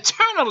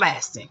 eternal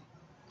lasting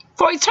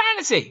for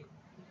eternity.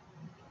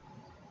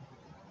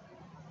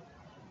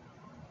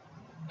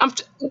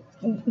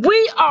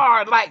 We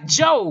are like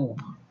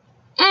Job.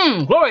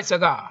 Glory to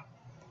God.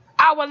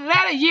 Our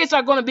latter years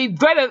are going to be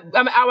greater.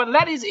 Our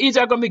latter years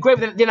are going to be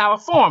greater than our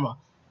former.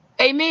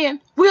 Amen.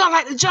 We are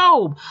like the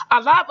Job.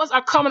 A lot of us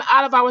are coming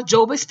out of our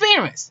Job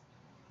experience.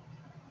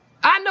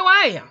 I know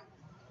I am.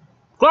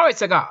 Glory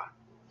to God.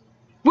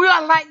 We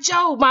are like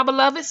Job, my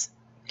beloveds.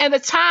 And the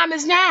time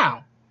is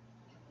now.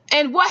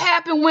 And what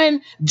happened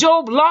when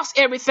Job lost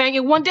everything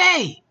in one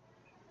day?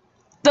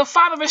 The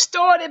Father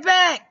restored it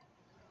back,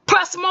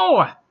 plus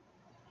more.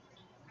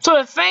 So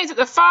the things that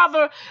the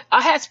Father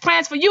has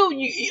plans for you,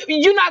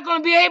 you're not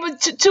going to be able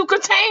to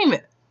contain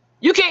it.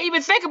 You can't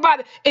even think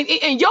about it.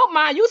 In your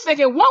mind, you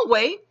thinking one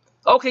way.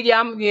 Okay,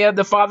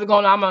 the Father I'm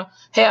going to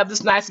have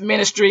this nice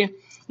ministry.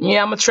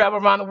 Yeah, I'm going to travel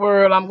around the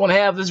world. I'm going to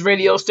have this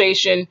radio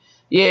station.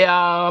 Yeah,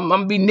 I'm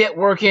going to be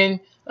networking.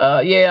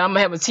 I'm going to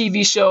have a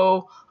TV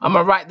show. I'm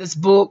going to write this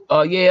book.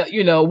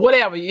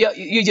 Whatever.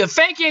 You're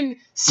thinking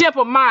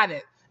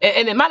simple-minded.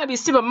 And it might not be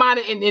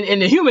simple-minded in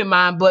the human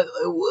mind, but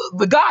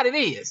with God it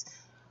is.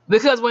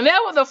 Because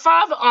whenever the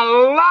Father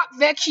unlocks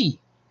that key,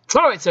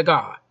 glory to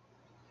God,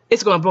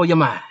 it's going to blow your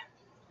mind.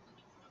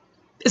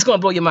 It's going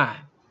to blow your mind.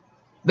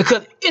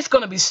 Because it's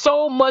going to be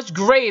so much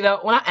greater.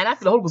 And I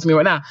feel the Holy Ghost in me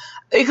right now.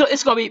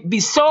 It's going to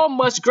be so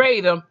much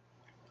greater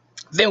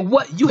than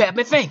what you have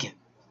been thinking.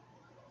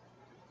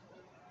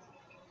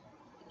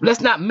 Let's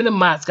not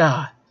minimize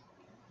God.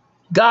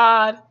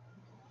 God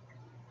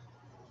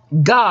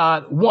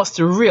wants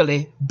to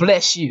really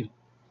bless you.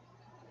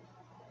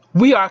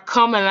 We are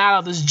coming out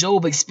of this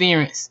Job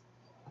experience.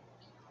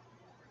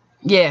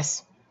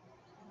 Yes.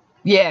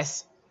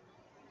 Yes.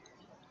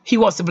 He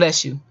wants to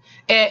bless you.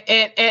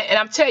 And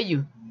I'm telling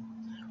you,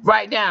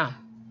 right now,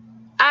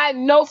 I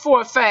know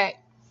for a fact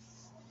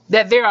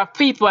that there are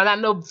people, and I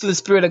know through the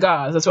Spirit of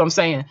God, that's what I'm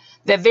saying,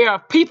 that there are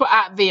people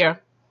out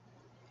there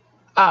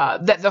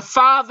that the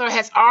Father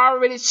has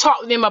already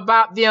talked to them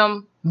about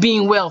them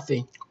being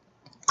wealthy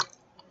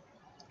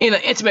in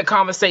an intimate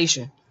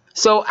conversation.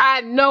 So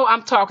I know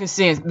I'm talking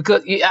sense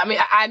because, I mean,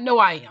 I know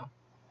I am.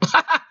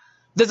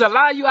 There's a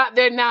lot of you out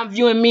there now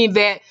viewing me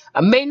that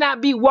may not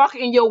be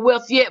walking in your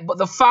wealth yet, but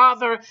the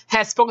Father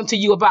has spoken to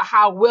you about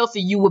how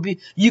wealthy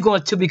you're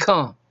going to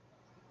become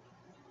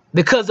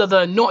because of the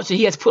anointing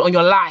He has put on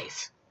your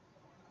life.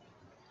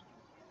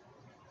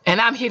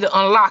 And I'm here to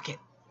unlock it.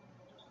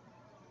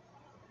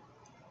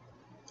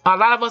 A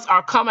lot of us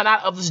are coming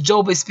out of this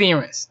Job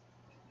experience.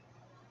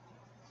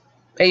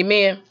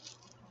 Amen.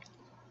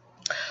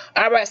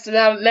 All right, so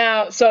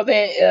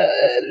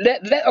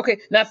okay.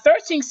 Now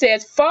 13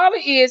 says,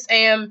 "Folly is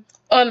an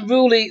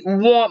unruly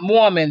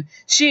woman.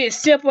 She is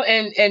simple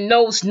and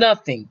knows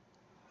nothing."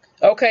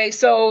 Okay,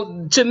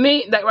 so to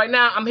me, like right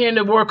now, I'm hearing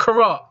the word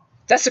corrupt.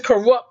 That's a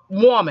corrupt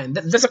woman.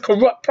 That's a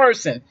corrupt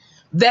person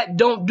that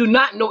do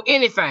not know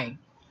anything.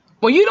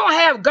 When you don't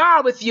have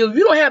God with you,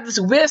 you don't have this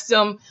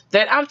wisdom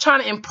that I'm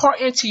trying to impart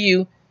into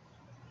you.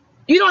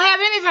 You don't have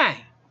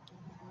anything.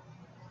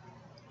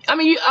 I'm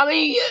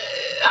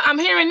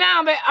hearing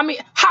now that,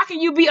 how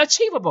can you be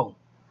achievable?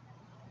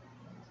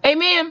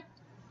 Amen.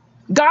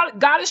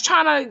 God is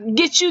trying to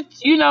get you,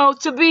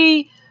 to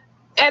be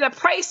at a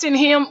place in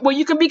Him where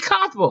you can be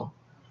comfortable.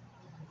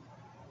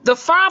 The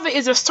Father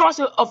is the source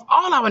of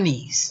all our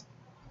needs.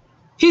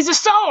 He's the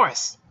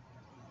source.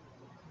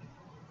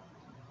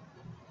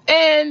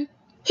 And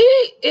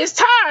He is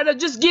tired of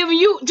just giving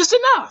you just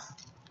enough.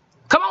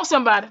 Come on,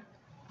 somebody.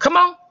 Come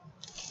on.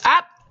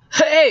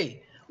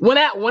 Hey, when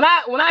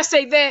I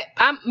say that,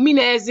 I mean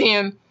as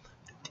in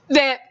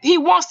that He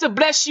wants to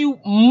bless you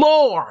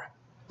more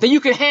than you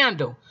can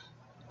handle.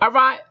 All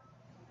right?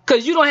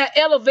 Because you don't have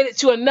elevated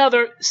to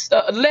another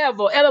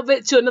level,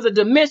 elevated to another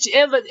dimension,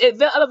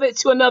 elevated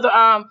to another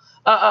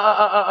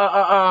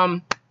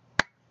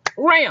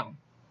realm.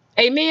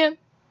 Amen.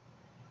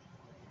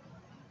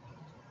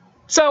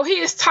 So He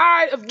is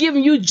tired of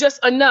giving you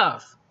just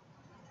enough.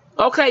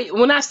 Okay,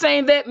 when I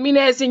say that, mean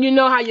as in,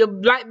 how your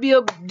light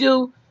bill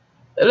do.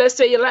 Let's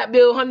say your light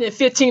bill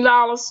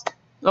 $115.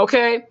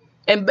 Okay,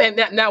 and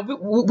now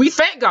we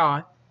thank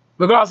God,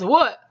 regardless of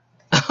what.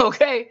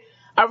 Okay,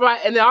 all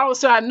right, and then all of a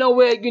sudden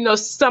nowhere,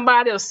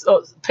 somebody else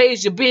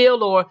pays your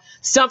bill or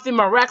something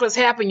miraculous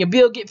happen, your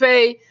bill get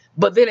paid,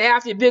 but then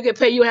after your bill get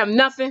paid, you have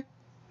nothing.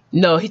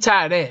 No, He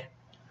tired of that.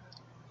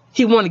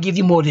 He want to give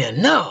you more than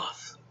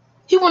enough.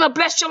 He want to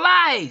bless your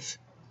life.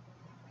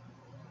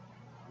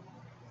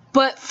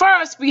 But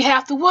first, we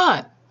have to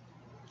what?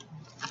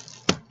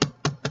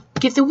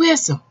 Get the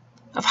wisdom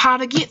of how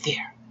to get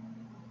there.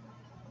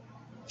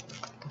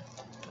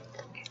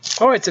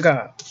 Glory to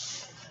God.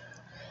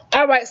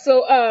 All right,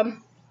 so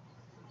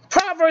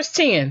Proverbs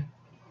 10.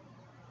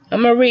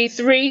 I'm going to read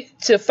 3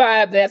 to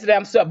 5. Then after that,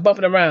 I'm start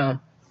bumping around.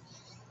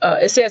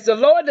 It says, "The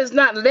Lord does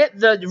not let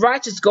the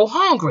righteous go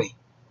hungry."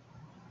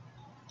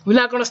 We're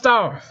not going to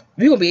starve.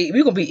 We're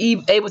gonna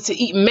be able to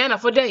eat manna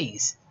for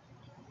days.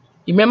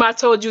 You remember I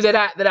told you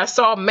that I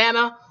saw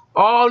manna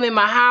all in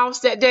my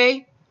house that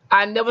day?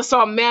 I never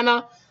saw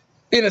manna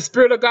in the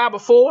Spirit of God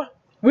before.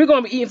 We're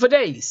going to be eating for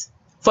days.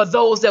 For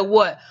those that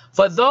what?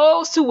 For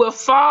those who will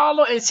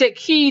follow and take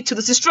heed to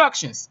the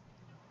instructions.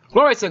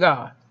 Glory to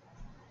God.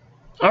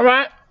 All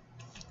right.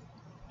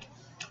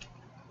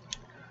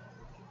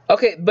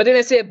 Okay, but then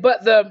it said,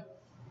 but the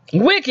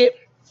wicked.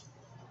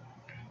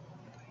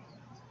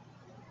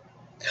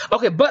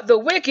 Okay, but the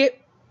wicked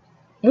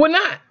will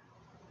not.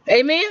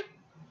 Amen.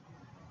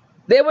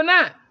 They will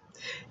not.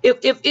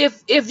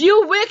 If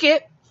you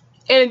wicked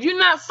and you're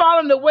not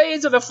following the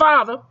ways of the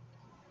Father,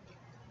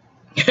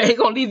 He's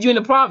gonna leave you in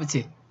the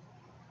poverty.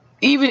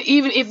 Even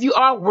if you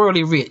are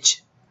worldly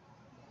rich,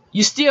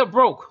 you still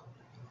broke.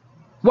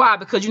 Why?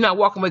 Because you're not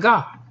walking with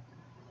God.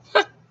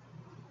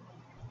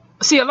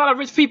 See, a lot of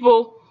rich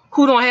people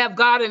who don't have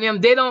God in them,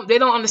 they don't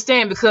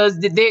understand because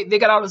they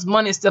got all this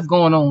money and stuff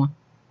going on.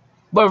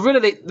 But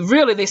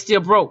really they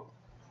still broke.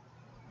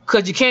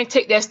 Because you can't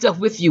take that stuff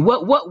with you.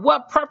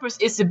 What purpose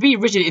is to be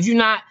rich if you're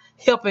not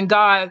helping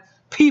God,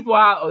 people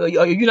out, or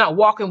you're not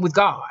walking with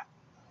God?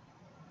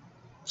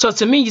 So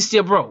to me, you're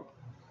still broke.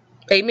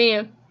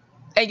 Amen.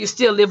 And you're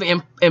still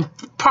living in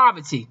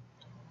poverty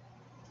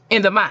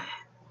in the mind.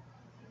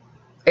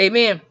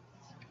 Amen.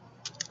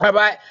 All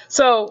right.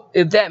 So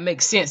if that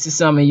makes sense to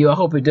some of you, I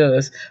hope it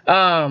does.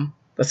 But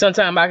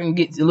sometimes I can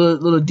get a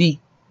little deep.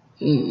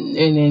 And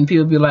then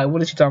people be like,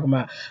 what is she talking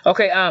about?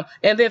 Okay.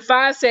 And then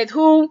 5 said,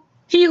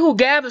 he who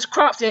gathers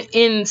crops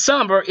in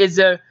summer is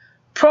a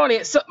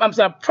prudent.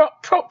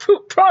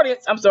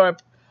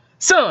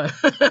 son.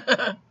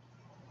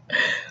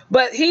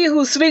 But he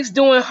who sleeps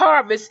during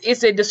harvest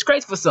is a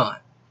disgraceful son.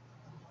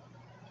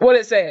 What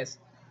it says?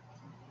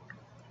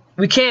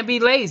 We can't be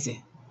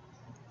lazy.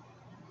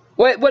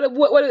 What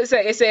did it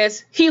say? It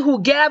says, he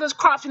who gathers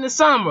crops in the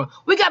summer.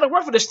 We got to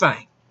work for this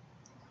thing.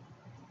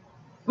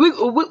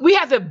 We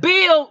have to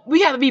build.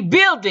 We have to be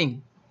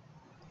building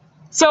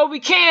so we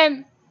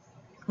can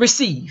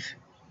receive.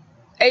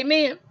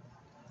 Amen.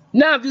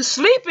 Now, if you're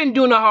sleeping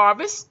during the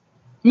harvest,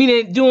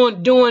 meaning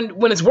doing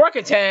when it's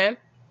working time,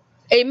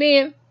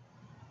 amen,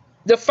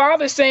 the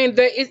Father is saying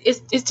that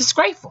it's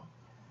disgraceful.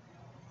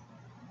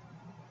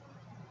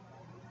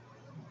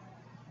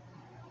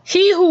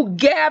 He who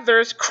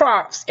gathers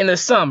crops in the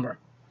summer.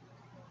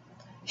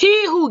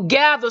 He who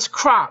gathers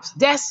crops,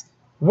 that's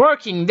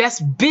working,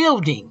 that's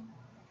building.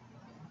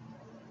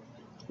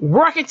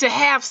 Working to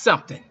have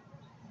something.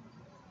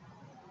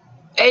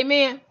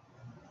 Amen.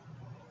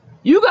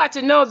 You got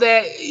to know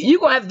that you're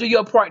going to have to do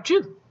your part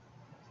too.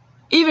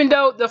 Even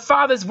though the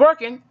Father's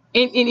working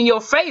in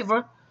your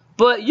favor,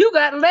 but you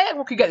got leg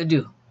work you got to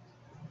do.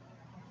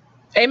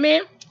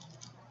 Amen.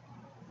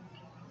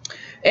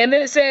 And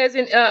then it says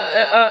in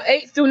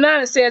 8 through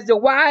 9, it says, the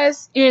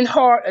wise in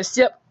heart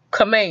accept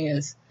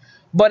commands,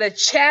 but a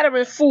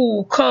chattering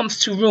fool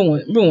comes to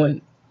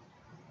ruin.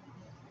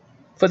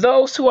 For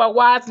those who are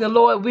wise in the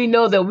Lord, we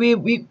know that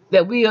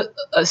we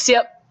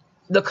accept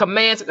the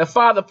commands that the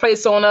Father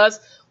placed on us.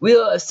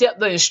 We'll accept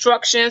the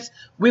instructions.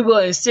 We will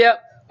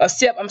accept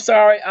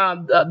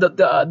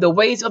the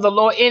ways of the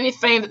Lord.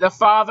 Anything that the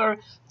Father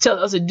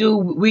tells us to do,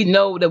 we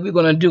know that we're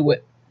going to do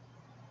it.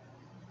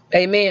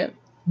 Amen.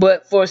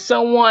 But for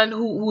someone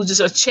who's just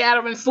a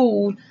chattering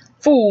fool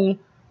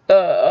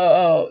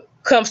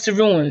comes to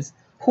ruins.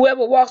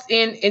 Whoever walks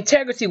in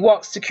integrity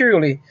walks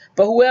securely,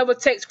 but whoever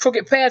takes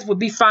crooked paths will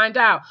be found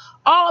out.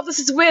 All this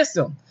is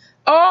wisdom.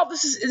 All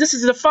this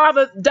is the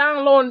Father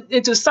downloading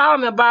into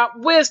Solomon about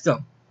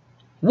wisdom.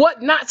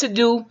 What not to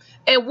do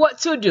and what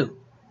to do.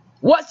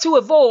 What to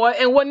avoid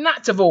and what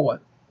not to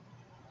avoid.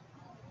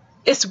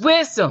 It's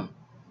wisdom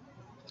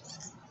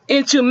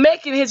into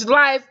making his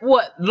life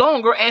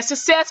longer and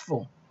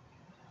successful.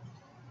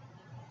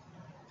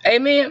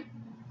 Amen.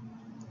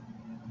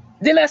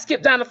 Then let's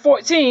skip down to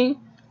 14.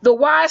 The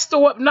wise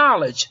store up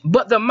knowledge,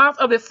 but the mouth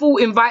of a fool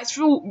invites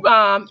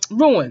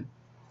ruin.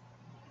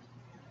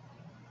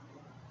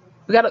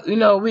 We gotta,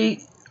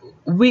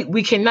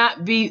 we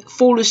cannot be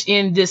foolish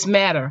in this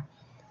matter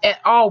at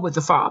all with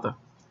the Father.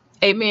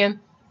 Amen.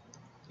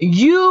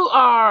 You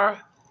are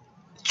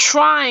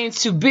trying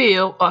to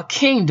build a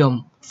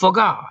kingdom for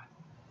God.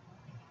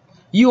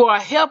 You are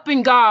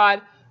helping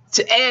God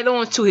to add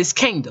on to his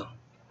kingdom.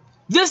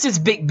 This is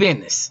big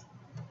business.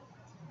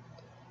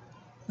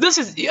 This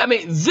is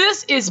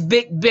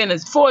big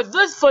business. For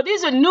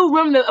these are new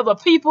remnant of a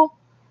people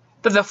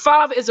that the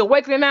Father is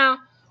awakening now.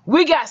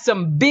 We got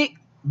some big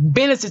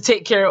business to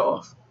take care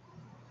of.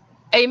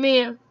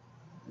 Amen.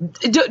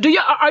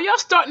 Are y'all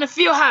starting to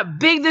feel how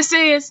big this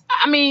is?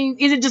 I mean,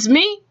 is it just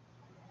me?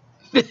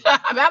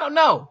 I don't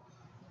know.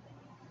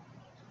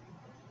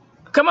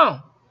 Come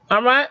on.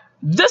 All right.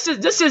 This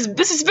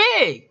is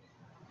big.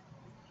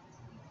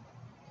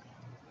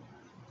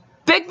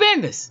 Big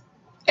business.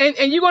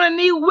 And you're going to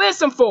need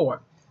wisdom for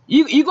it.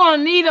 You're going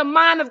to need a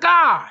mind of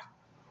God.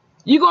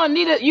 You're going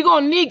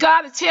to need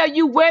God to tell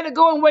you where to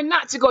go and where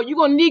not to go. You're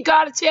going to need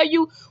God to tell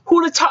you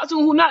who to talk to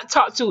and who not to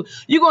talk to.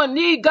 You're going to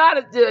need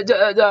God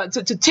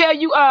to tell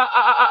you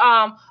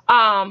how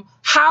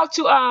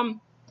to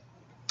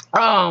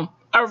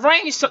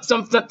arrange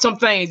some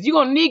things. You're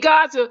going to need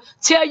God to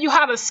tell you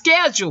how to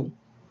schedule,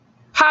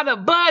 how to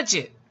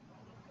budget.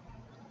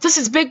 This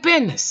is big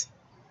business.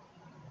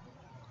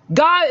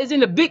 God is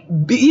in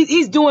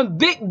he's doing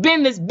big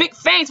business, big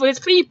things for his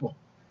people.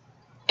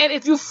 And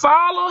if you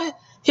follow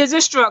his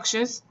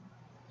instructions,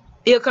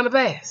 it'll come to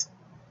pass.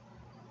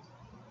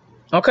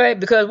 Okay?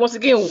 Because once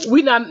again,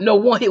 we not no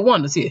one-hit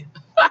wonders here.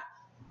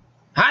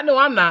 I know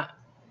I'm not.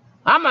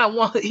 I'm not a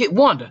one-hit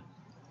wonder.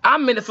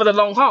 I'm in it for the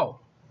long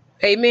haul.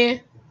 Amen.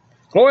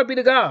 Glory be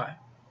to God.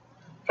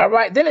 All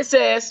right. Then it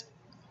says,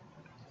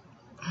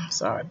 I'm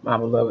sorry, my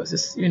beloveds.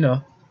 It's,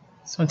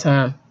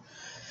 sometimes.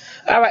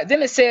 All right,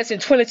 then it says in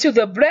 22,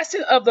 the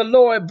blessing of the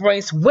Lord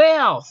brings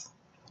wealth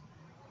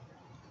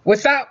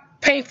without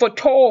painful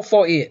toil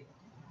for it.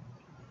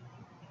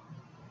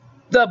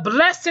 The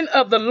blessing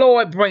of the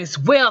Lord brings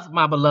wealth,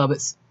 my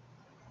beloveds.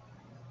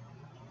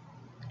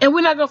 And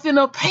we're not going to feel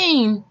no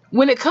pain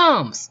when it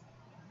comes.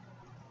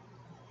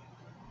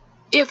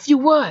 If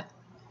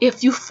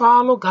you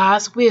follow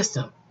God's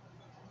wisdom,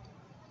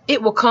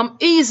 it will come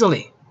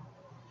easily.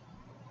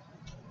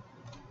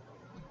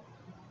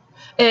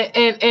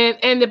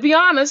 And to be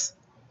honest,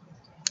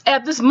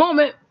 at this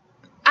moment,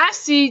 I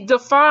see the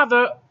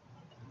Father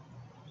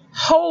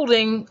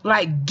holding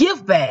like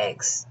gift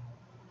bags,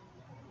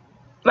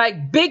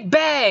 like big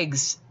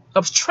bags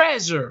of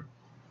treasure,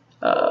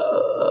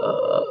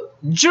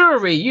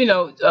 jewelry,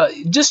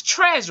 just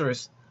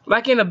treasures,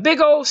 like in a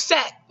big old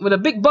sack with a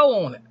big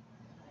bow on it.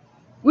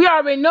 We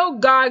already know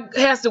God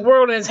has the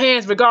world in his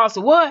hands regardless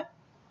of what.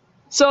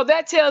 So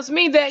that tells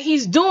me that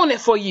he's doing it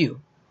for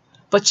you.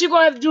 But you're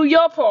going to have to do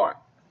your part.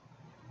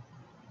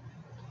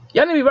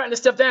 Y'all need to be writing this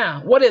stuff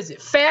down. What is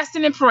it?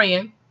 Fasting and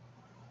praying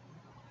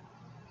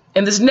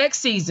in this next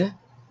season.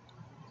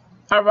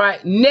 All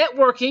right.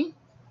 Networking.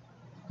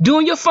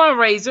 Doing your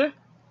fundraiser.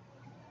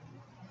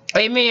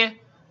 Amen.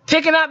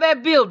 Picking out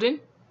that building.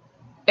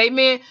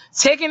 Amen.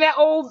 Taking that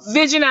old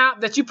vision out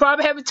that you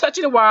probably haven't touched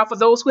in a while for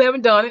those who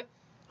haven't done it.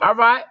 All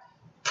right.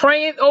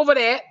 Praying over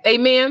that.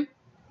 Amen.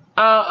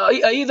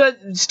 Either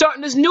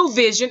starting this new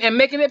vision and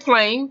making it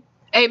plain.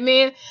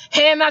 Amen.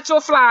 Handing out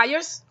your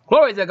flyers.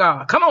 Glory to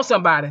God. Come on,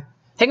 somebody.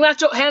 Handing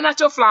out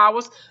your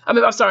flowers.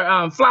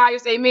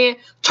 Flyers. Amen.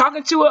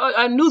 Talking to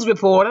a news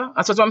reporter.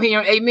 That's what I'm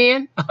hearing.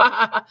 Amen.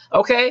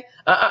 Okay.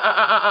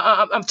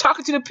 I'm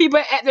talking to the people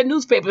at the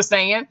newspaper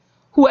saying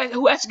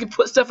who actually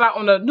put stuff out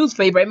on the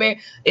newspaper. Amen.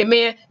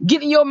 Amen.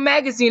 Getting your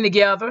magazine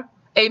together.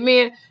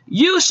 Amen.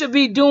 You should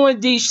be doing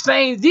these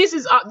things. This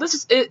is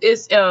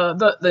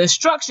the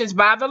instructions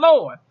by the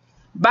Lord,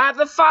 by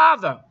the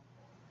Father.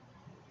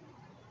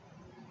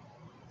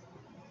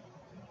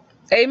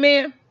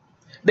 Amen.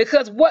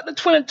 Because what the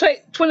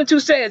 22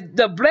 says,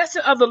 the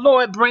blessing of the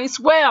Lord brings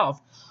wealth.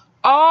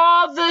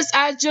 All this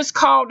I just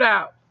called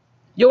out,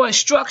 your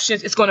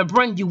instructions is going to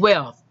bring you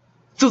wealth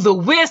through the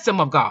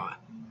wisdom of God.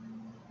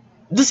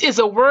 This is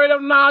a word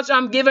of knowledge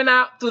I'm giving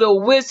out through the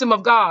wisdom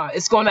of God.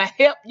 It's going to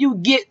help you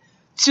get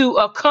to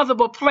a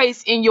comfortable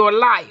place in your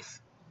life.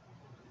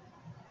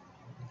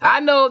 I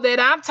know that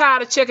I'm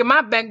tired of checking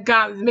my bank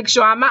account to make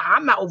sure I'm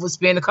not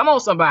overspending. Come on,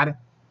 somebody.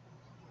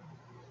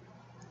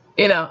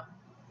 You know,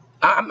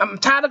 I'm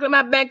tired of looking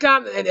at my bank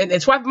account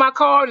and swiping my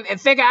card and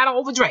thinking I don't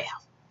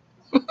overdraft.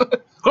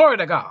 Glory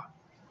to God.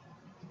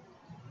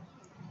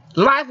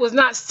 Life was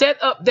not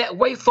set up that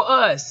way for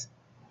us.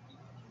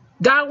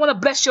 God want to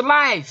bless your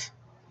life.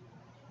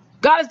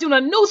 God is doing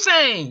a new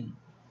thing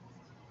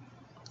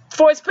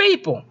for his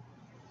people.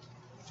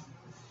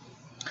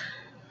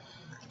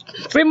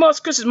 3 more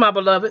scriptures, my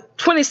beloved.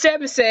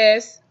 27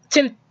 says,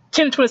 10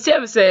 and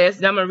 27 says,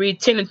 and I'm going to read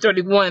 10 and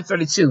 31 and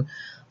 32.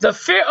 The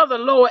fear of the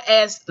Lord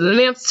adds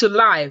length to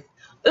life.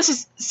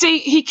 See,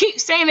 he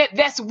keeps saying that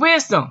that's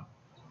wisdom.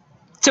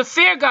 To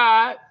fear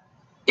God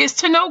is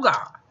to know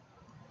God.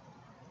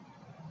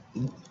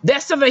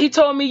 That's something he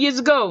told me years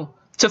ago.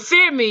 To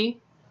fear me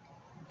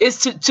is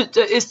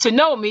to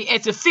know me,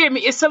 and to fear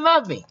me is to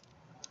love me.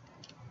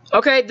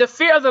 Okay, the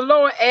fear of the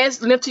Lord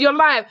adds length to your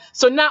life.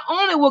 So not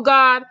only will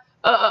God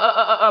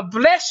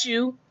bless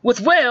you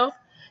with wealth,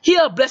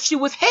 he'll bless you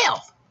with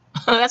health.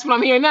 That's what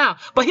I'm hearing now.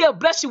 But he'll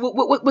bless you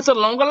with a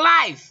longer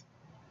life.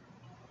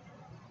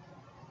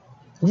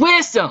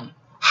 Wisdom.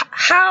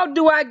 How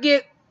do I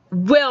get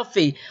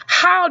wealthy?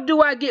 How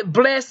do I get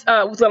blessed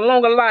with a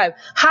longer life?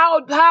 How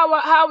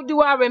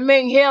do I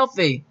remain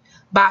healthy?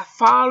 By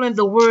following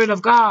the word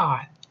of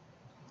God.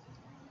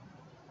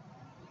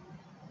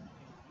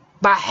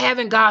 By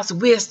having God's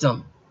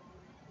wisdom.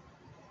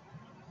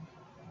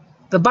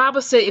 The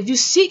Bible says if you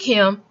seek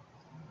him,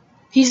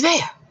 he's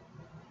there.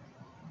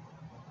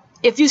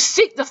 If you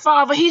seek the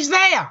Father, he's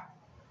there.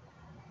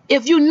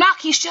 If you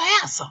knock, he shall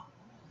answer.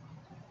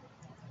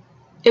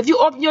 If you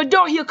open your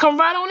door, he'll come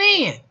right on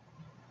in.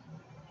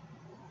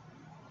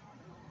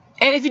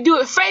 And if you do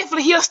it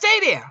faithfully, he'll stay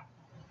there.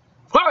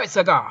 Glory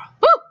to God.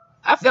 Woo!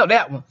 I felt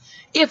that one.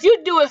 If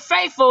you do it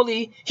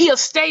faithfully, he'll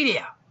stay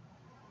there.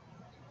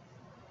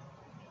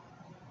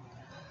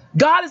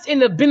 God is in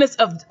the business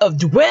of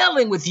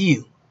dwelling with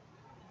you.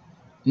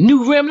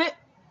 New remnant.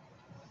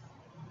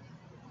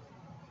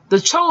 The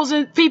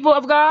chosen people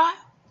of God,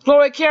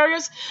 glory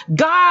carriers.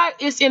 God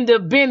is in the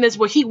business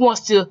where he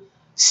wants to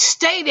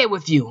stay there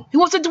with you. He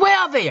wants to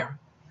dwell there.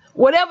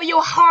 Whatever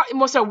your heart,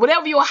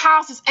 whatever your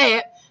house is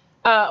at,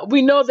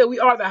 we know that we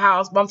are the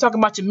house, but I'm talking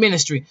about your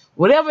ministry.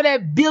 Whatever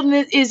that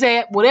building is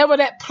at, whatever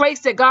that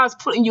place that God's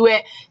putting you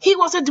at, he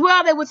wants to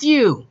dwell there with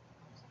you.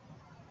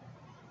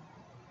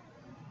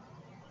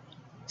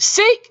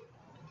 Seek,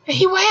 and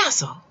he will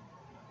answer.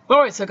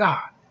 Glory to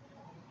God.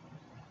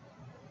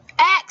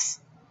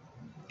 Ask,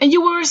 and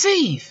you will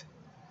receive.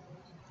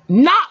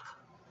 Knock,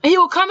 and he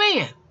will come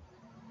in.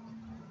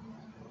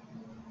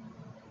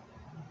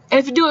 And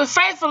if you do it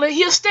faithfully,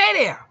 he'll stay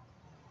there.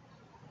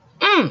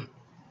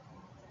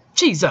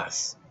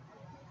 Jesus.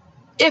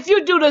 If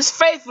you do this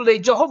faithfully,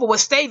 Jehovah will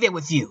stay there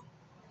with you.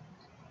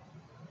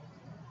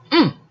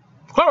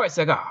 Glory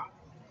to God.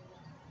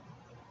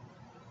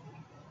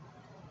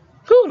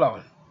 Who,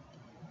 Lord?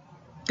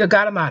 Good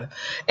God Almighty.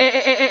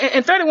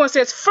 And 31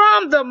 says,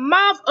 from the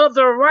mouth of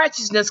the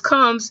righteousness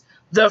comes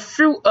the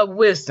fruit of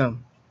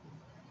wisdom.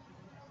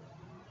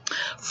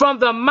 From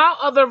the mouth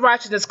of the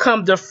righteousness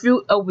comes the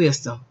fruit of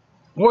wisdom.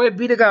 Glory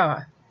be to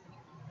God.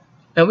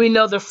 And we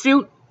know the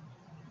fruit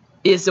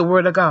is the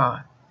word of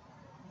God.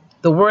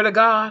 The word of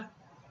God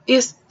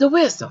is the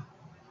wisdom.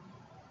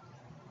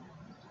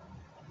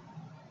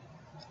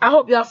 I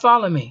hope y'all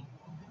follow me.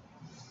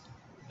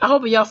 I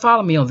hope y'all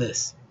follow me on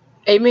this.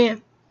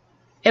 Amen.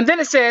 And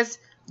then it says,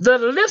 the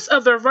lips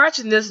of the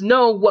righteousness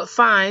know what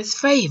finds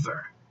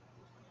favor.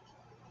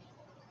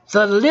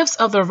 The lips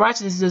of the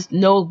righteous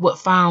know what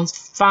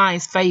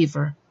finds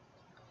favor.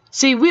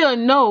 See, we'll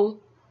know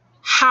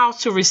how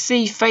to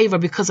receive favor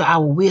because of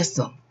our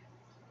wisdom.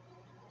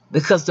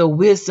 Because the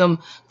wisdom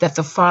that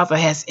the Father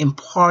has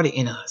imparted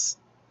in us.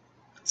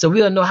 So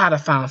we'll know how to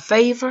find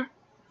favor.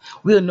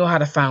 We'll know how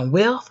to find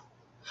wealth.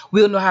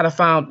 We'll know how to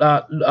find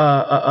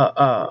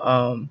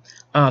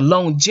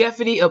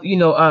longevity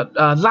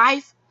of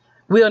life.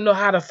 We'll know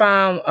how to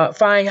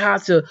find how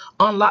to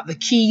unlock the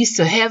keys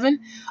to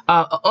heaven,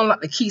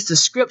 unlock the keys to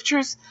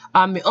scriptures.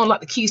 Unlock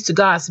the keys to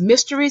God's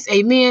mysteries.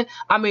 Amen.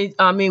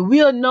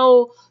 We'll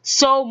know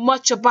so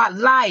much about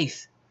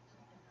life.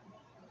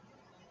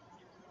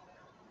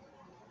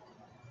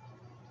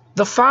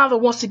 The Father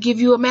wants to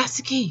give you a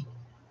master key.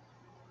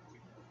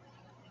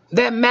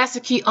 That master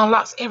key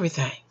unlocks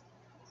everything.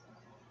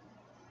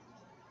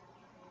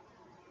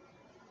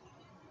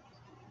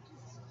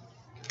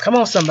 Come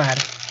on, somebody.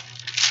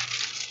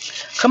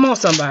 Come on,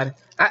 somebody.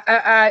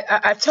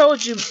 I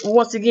told you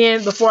once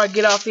again before I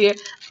get off here,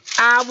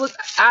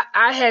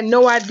 I had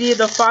no idea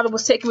the Father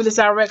was taking me this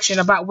direction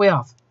about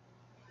wealth.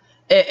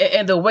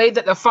 And the way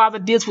that the Father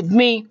deals with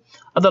me,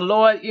 the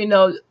Lord,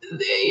 deals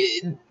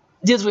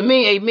with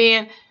me,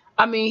 amen.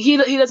 He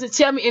doesn't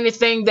tell me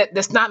anything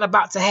that's not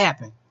about to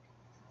happen.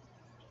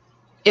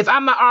 If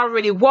I'm not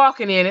already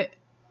walking in it,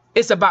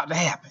 it's about to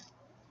happen.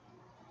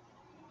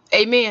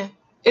 Amen.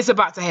 It's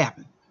about to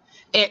happen.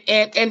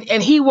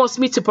 And he wants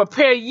me to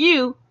prepare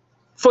you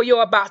for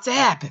your about to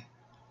happen.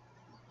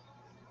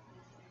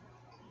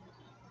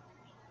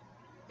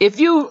 If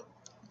you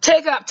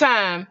take up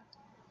time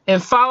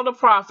and follow the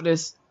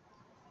prophetess,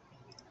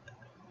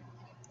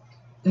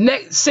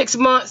 next 6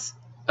 months,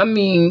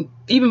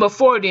 even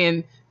before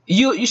then,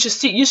 you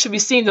should be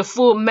seeing the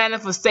full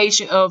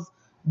manifestation of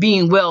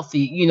being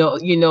wealthy. I'm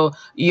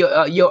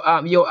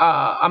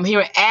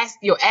hearing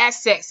your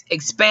assets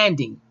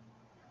expanding.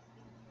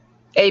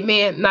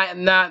 Amen.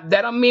 Now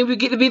that don't mean we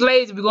get to be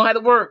lazy. We're gonna have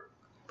to work,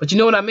 but you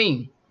know what I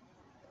mean.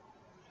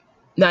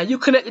 Now you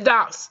connect the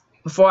dots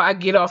before I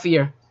get off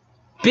here.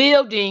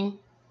 Building,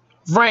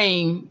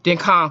 reign, then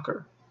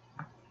conquer.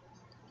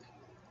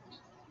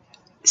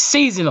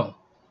 Seasonal.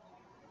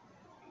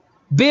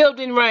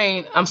 Building,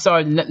 reign. I'm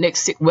sorry.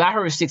 I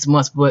heard 6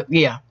 months, but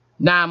yeah,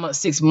 9 months,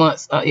 6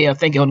 months. I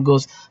think it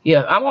goes.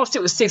 Yeah, I'm gonna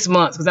stick with 6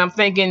 months because I'm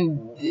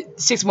thinking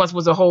 6 months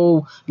was a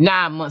whole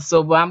 9 months.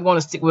 So, but I'm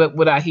gonna stick with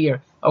what I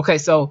hear. Okay,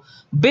 so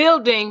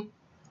building,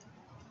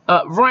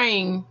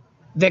 reign,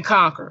 then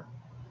conquer.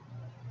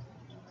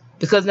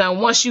 Because now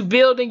once you're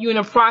building, you're in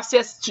a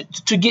process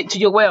to get to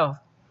your wealth.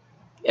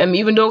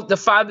 Even though the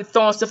Father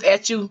throwing stuff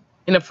at you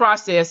in the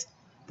process,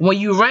 when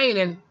you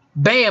reigning,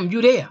 bam,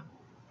 you there.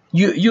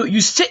 You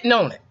sitting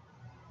on it.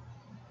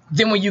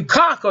 Then when you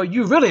conquer,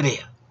 you really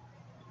there.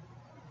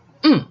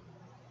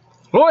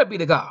 Glory be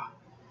to God.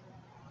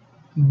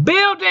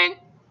 Building,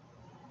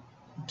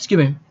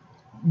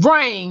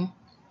 reign,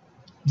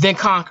 then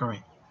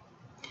conquering.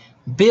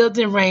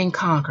 Building, reign,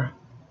 conquer.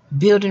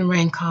 Building,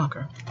 reign,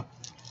 conquer.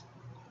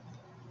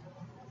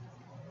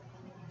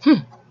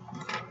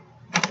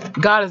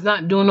 God is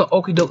not doing no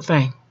okie doke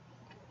thing.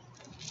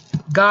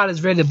 God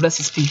is ready to bless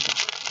his people.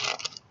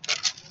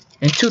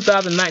 And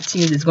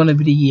 2019 is going to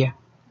be the year.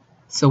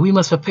 So we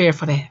must prepare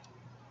for that.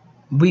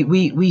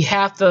 We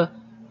have to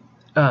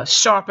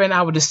sharpen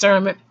our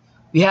discernment.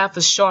 We have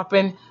to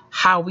sharpen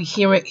how we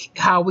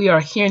are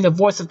hearing the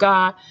voice of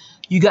God.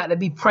 You got to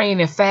be praying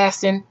and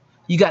fasting.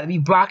 You got to be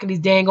blocking these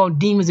dang on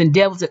demons and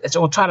devils that's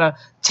going to try to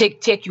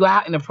take you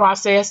out in the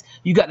process.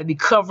 You got to be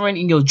covering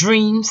in your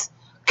dreams.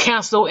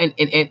 Cancel and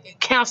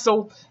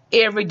cancel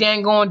every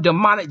dang on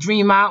demonic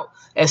dream out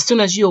as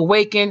soon as you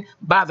awaken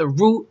by the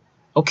root.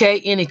 Okay,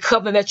 any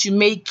covenant that you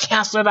made,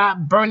 cancel it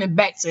out, burn it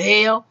back to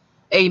hell.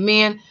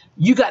 Amen.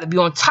 You got to be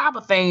on top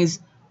of things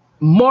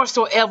more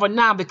so ever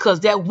now because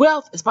that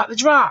wealth is about to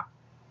drop.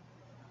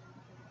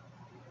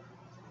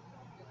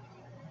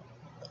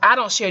 I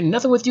don't share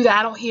nothing with you that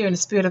I don't hear in the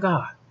Spirit of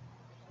God.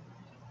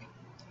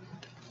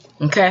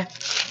 Okay?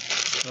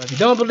 So if you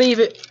don't believe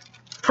it,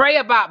 pray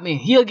about me.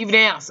 He'll give you the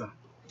answer.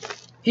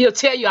 He'll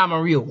tell you I'm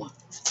a real one.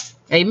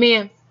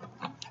 Amen.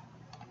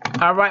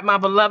 All right, my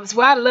beloveds.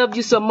 Well, I love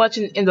you so much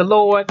in the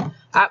Lord.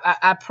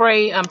 I'm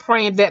praying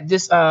that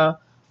this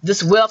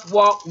wealth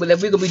walk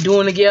that we're gonna be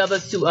doing together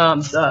to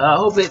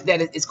hope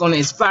that it's gonna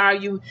inspire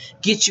you,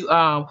 get you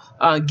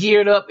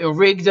geared up and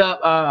rigged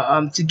up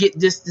to get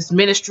this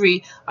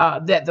ministry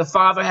that the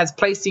Father has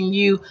placed in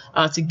you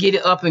to get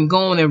it up and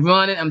going and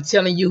running. I'm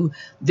telling you,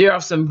 there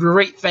are some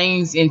great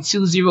things in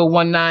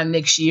 2019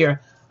 next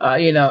year.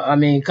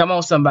 Come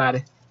on,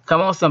 somebody.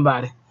 Come on,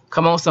 somebody.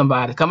 Come on,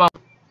 somebody. Come on.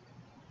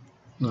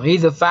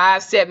 Either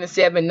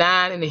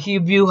 5779 in the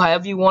Hebrew,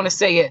 however you want to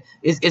say it,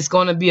 it's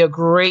going to be a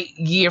great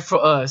year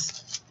for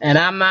us. And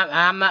I'm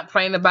not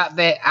praying about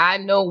that. I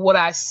know what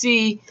I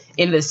see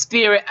in the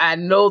Spirit. I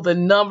know the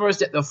numbers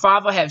that the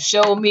Father has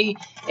shown me,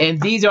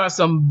 and these are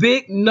some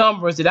big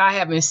numbers that I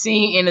haven't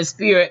seen in the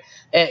Spirit.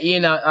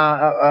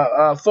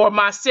 For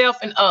myself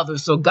and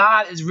others. So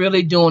God is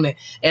really doing it,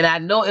 and I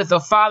know if the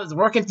Father is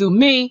working through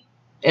me,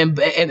 and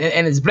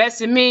is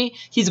blessing me,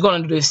 he's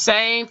going to do the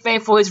same thing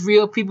for his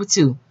real people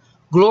too.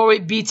 Glory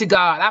be to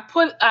God.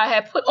 I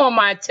had put on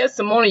my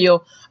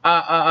testimonial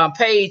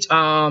page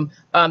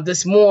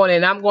this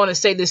morning. I'm going to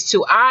say this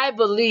too. I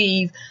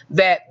believe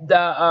that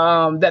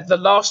the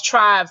lost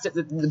tribes,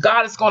 that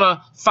God is going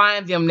to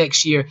find them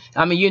next year.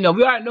 I mean, you know,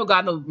 we already know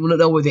God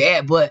know where they're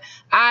at, but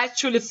I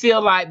truly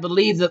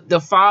believe that the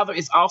Father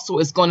is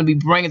going to be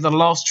bringing the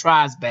lost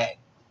tribes back.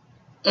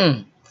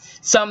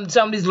 Some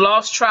of these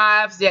lost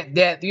tribes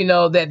that you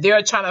know that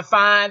they're trying to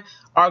find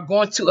are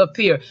going to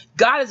appear.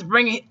 God is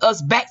bringing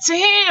us back to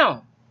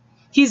him.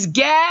 He's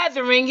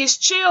gathering his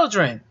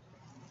children.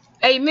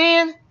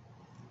 Amen.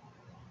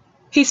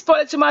 He spoke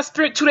it to my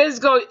spirit 2 days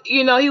ago.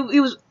 You know,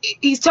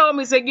 he's telling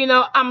me, said, you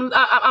know,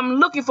 I'm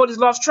looking for these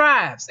lost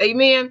tribes.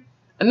 Amen.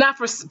 And not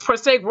per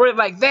se word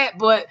like that,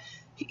 but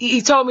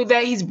he told me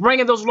that he's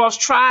bringing those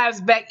lost tribes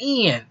back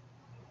in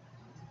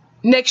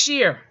next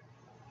year.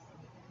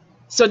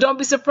 So don't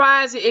be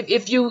surprised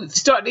if you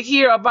start to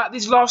hear about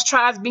these lost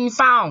tribes being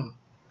found.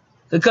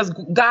 Because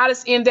God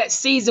is in that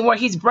season where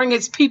he's bringing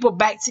his people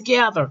back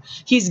together.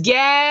 He's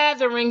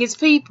gathering his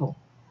people.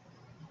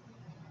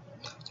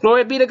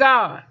 Glory be to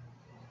God.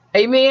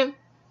 Amen.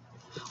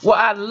 Well,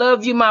 I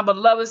love you, my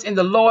beloveds, in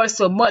the Lord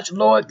so much,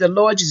 Lord, the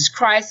Lord Jesus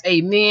Christ.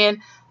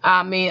 Amen.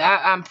 I mean,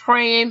 I'm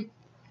praying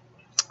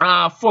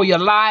for your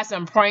lives.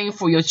 I'm praying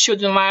for your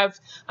children's lives.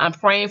 I'm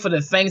praying for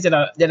the things that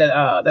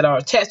are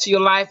attached to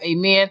your life.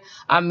 Amen.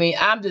 I mean,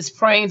 I'm just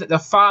praying that the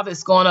Father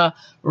is gonna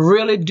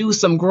really do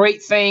some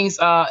great things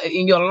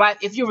in your life.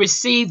 If you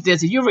receive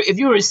this, if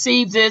you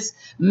receive this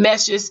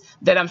message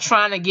that I'm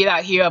trying to get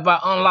out here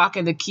about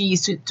unlocking the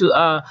keys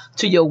to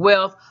your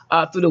wealth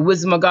through the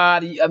wisdom of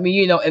God, I mean,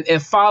 you know,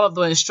 and follow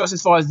the instructions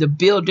as far as the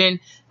building,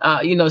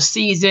 you know,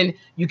 season,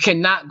 you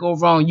cannot go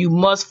wrong. You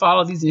must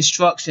follow these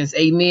instructions.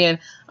 Amen.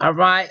 All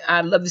right.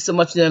 I love you so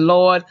much in the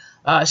Lord.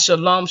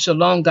 Shalom,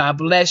 shalom. God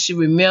bless you.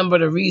 Remember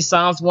to read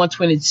Psalms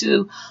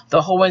 122,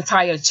 the whole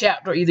entire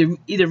chapter.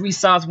 Either read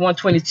Psalms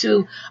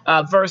 122,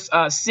 verse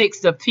 6,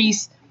 the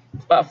peace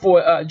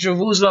for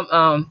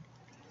Jerusalem,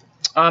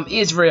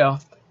 Israel.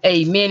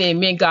 Amen.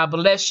 Amen. God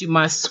bless you,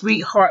 my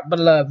sweetheart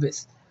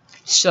beloveds.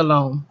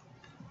 Shalom.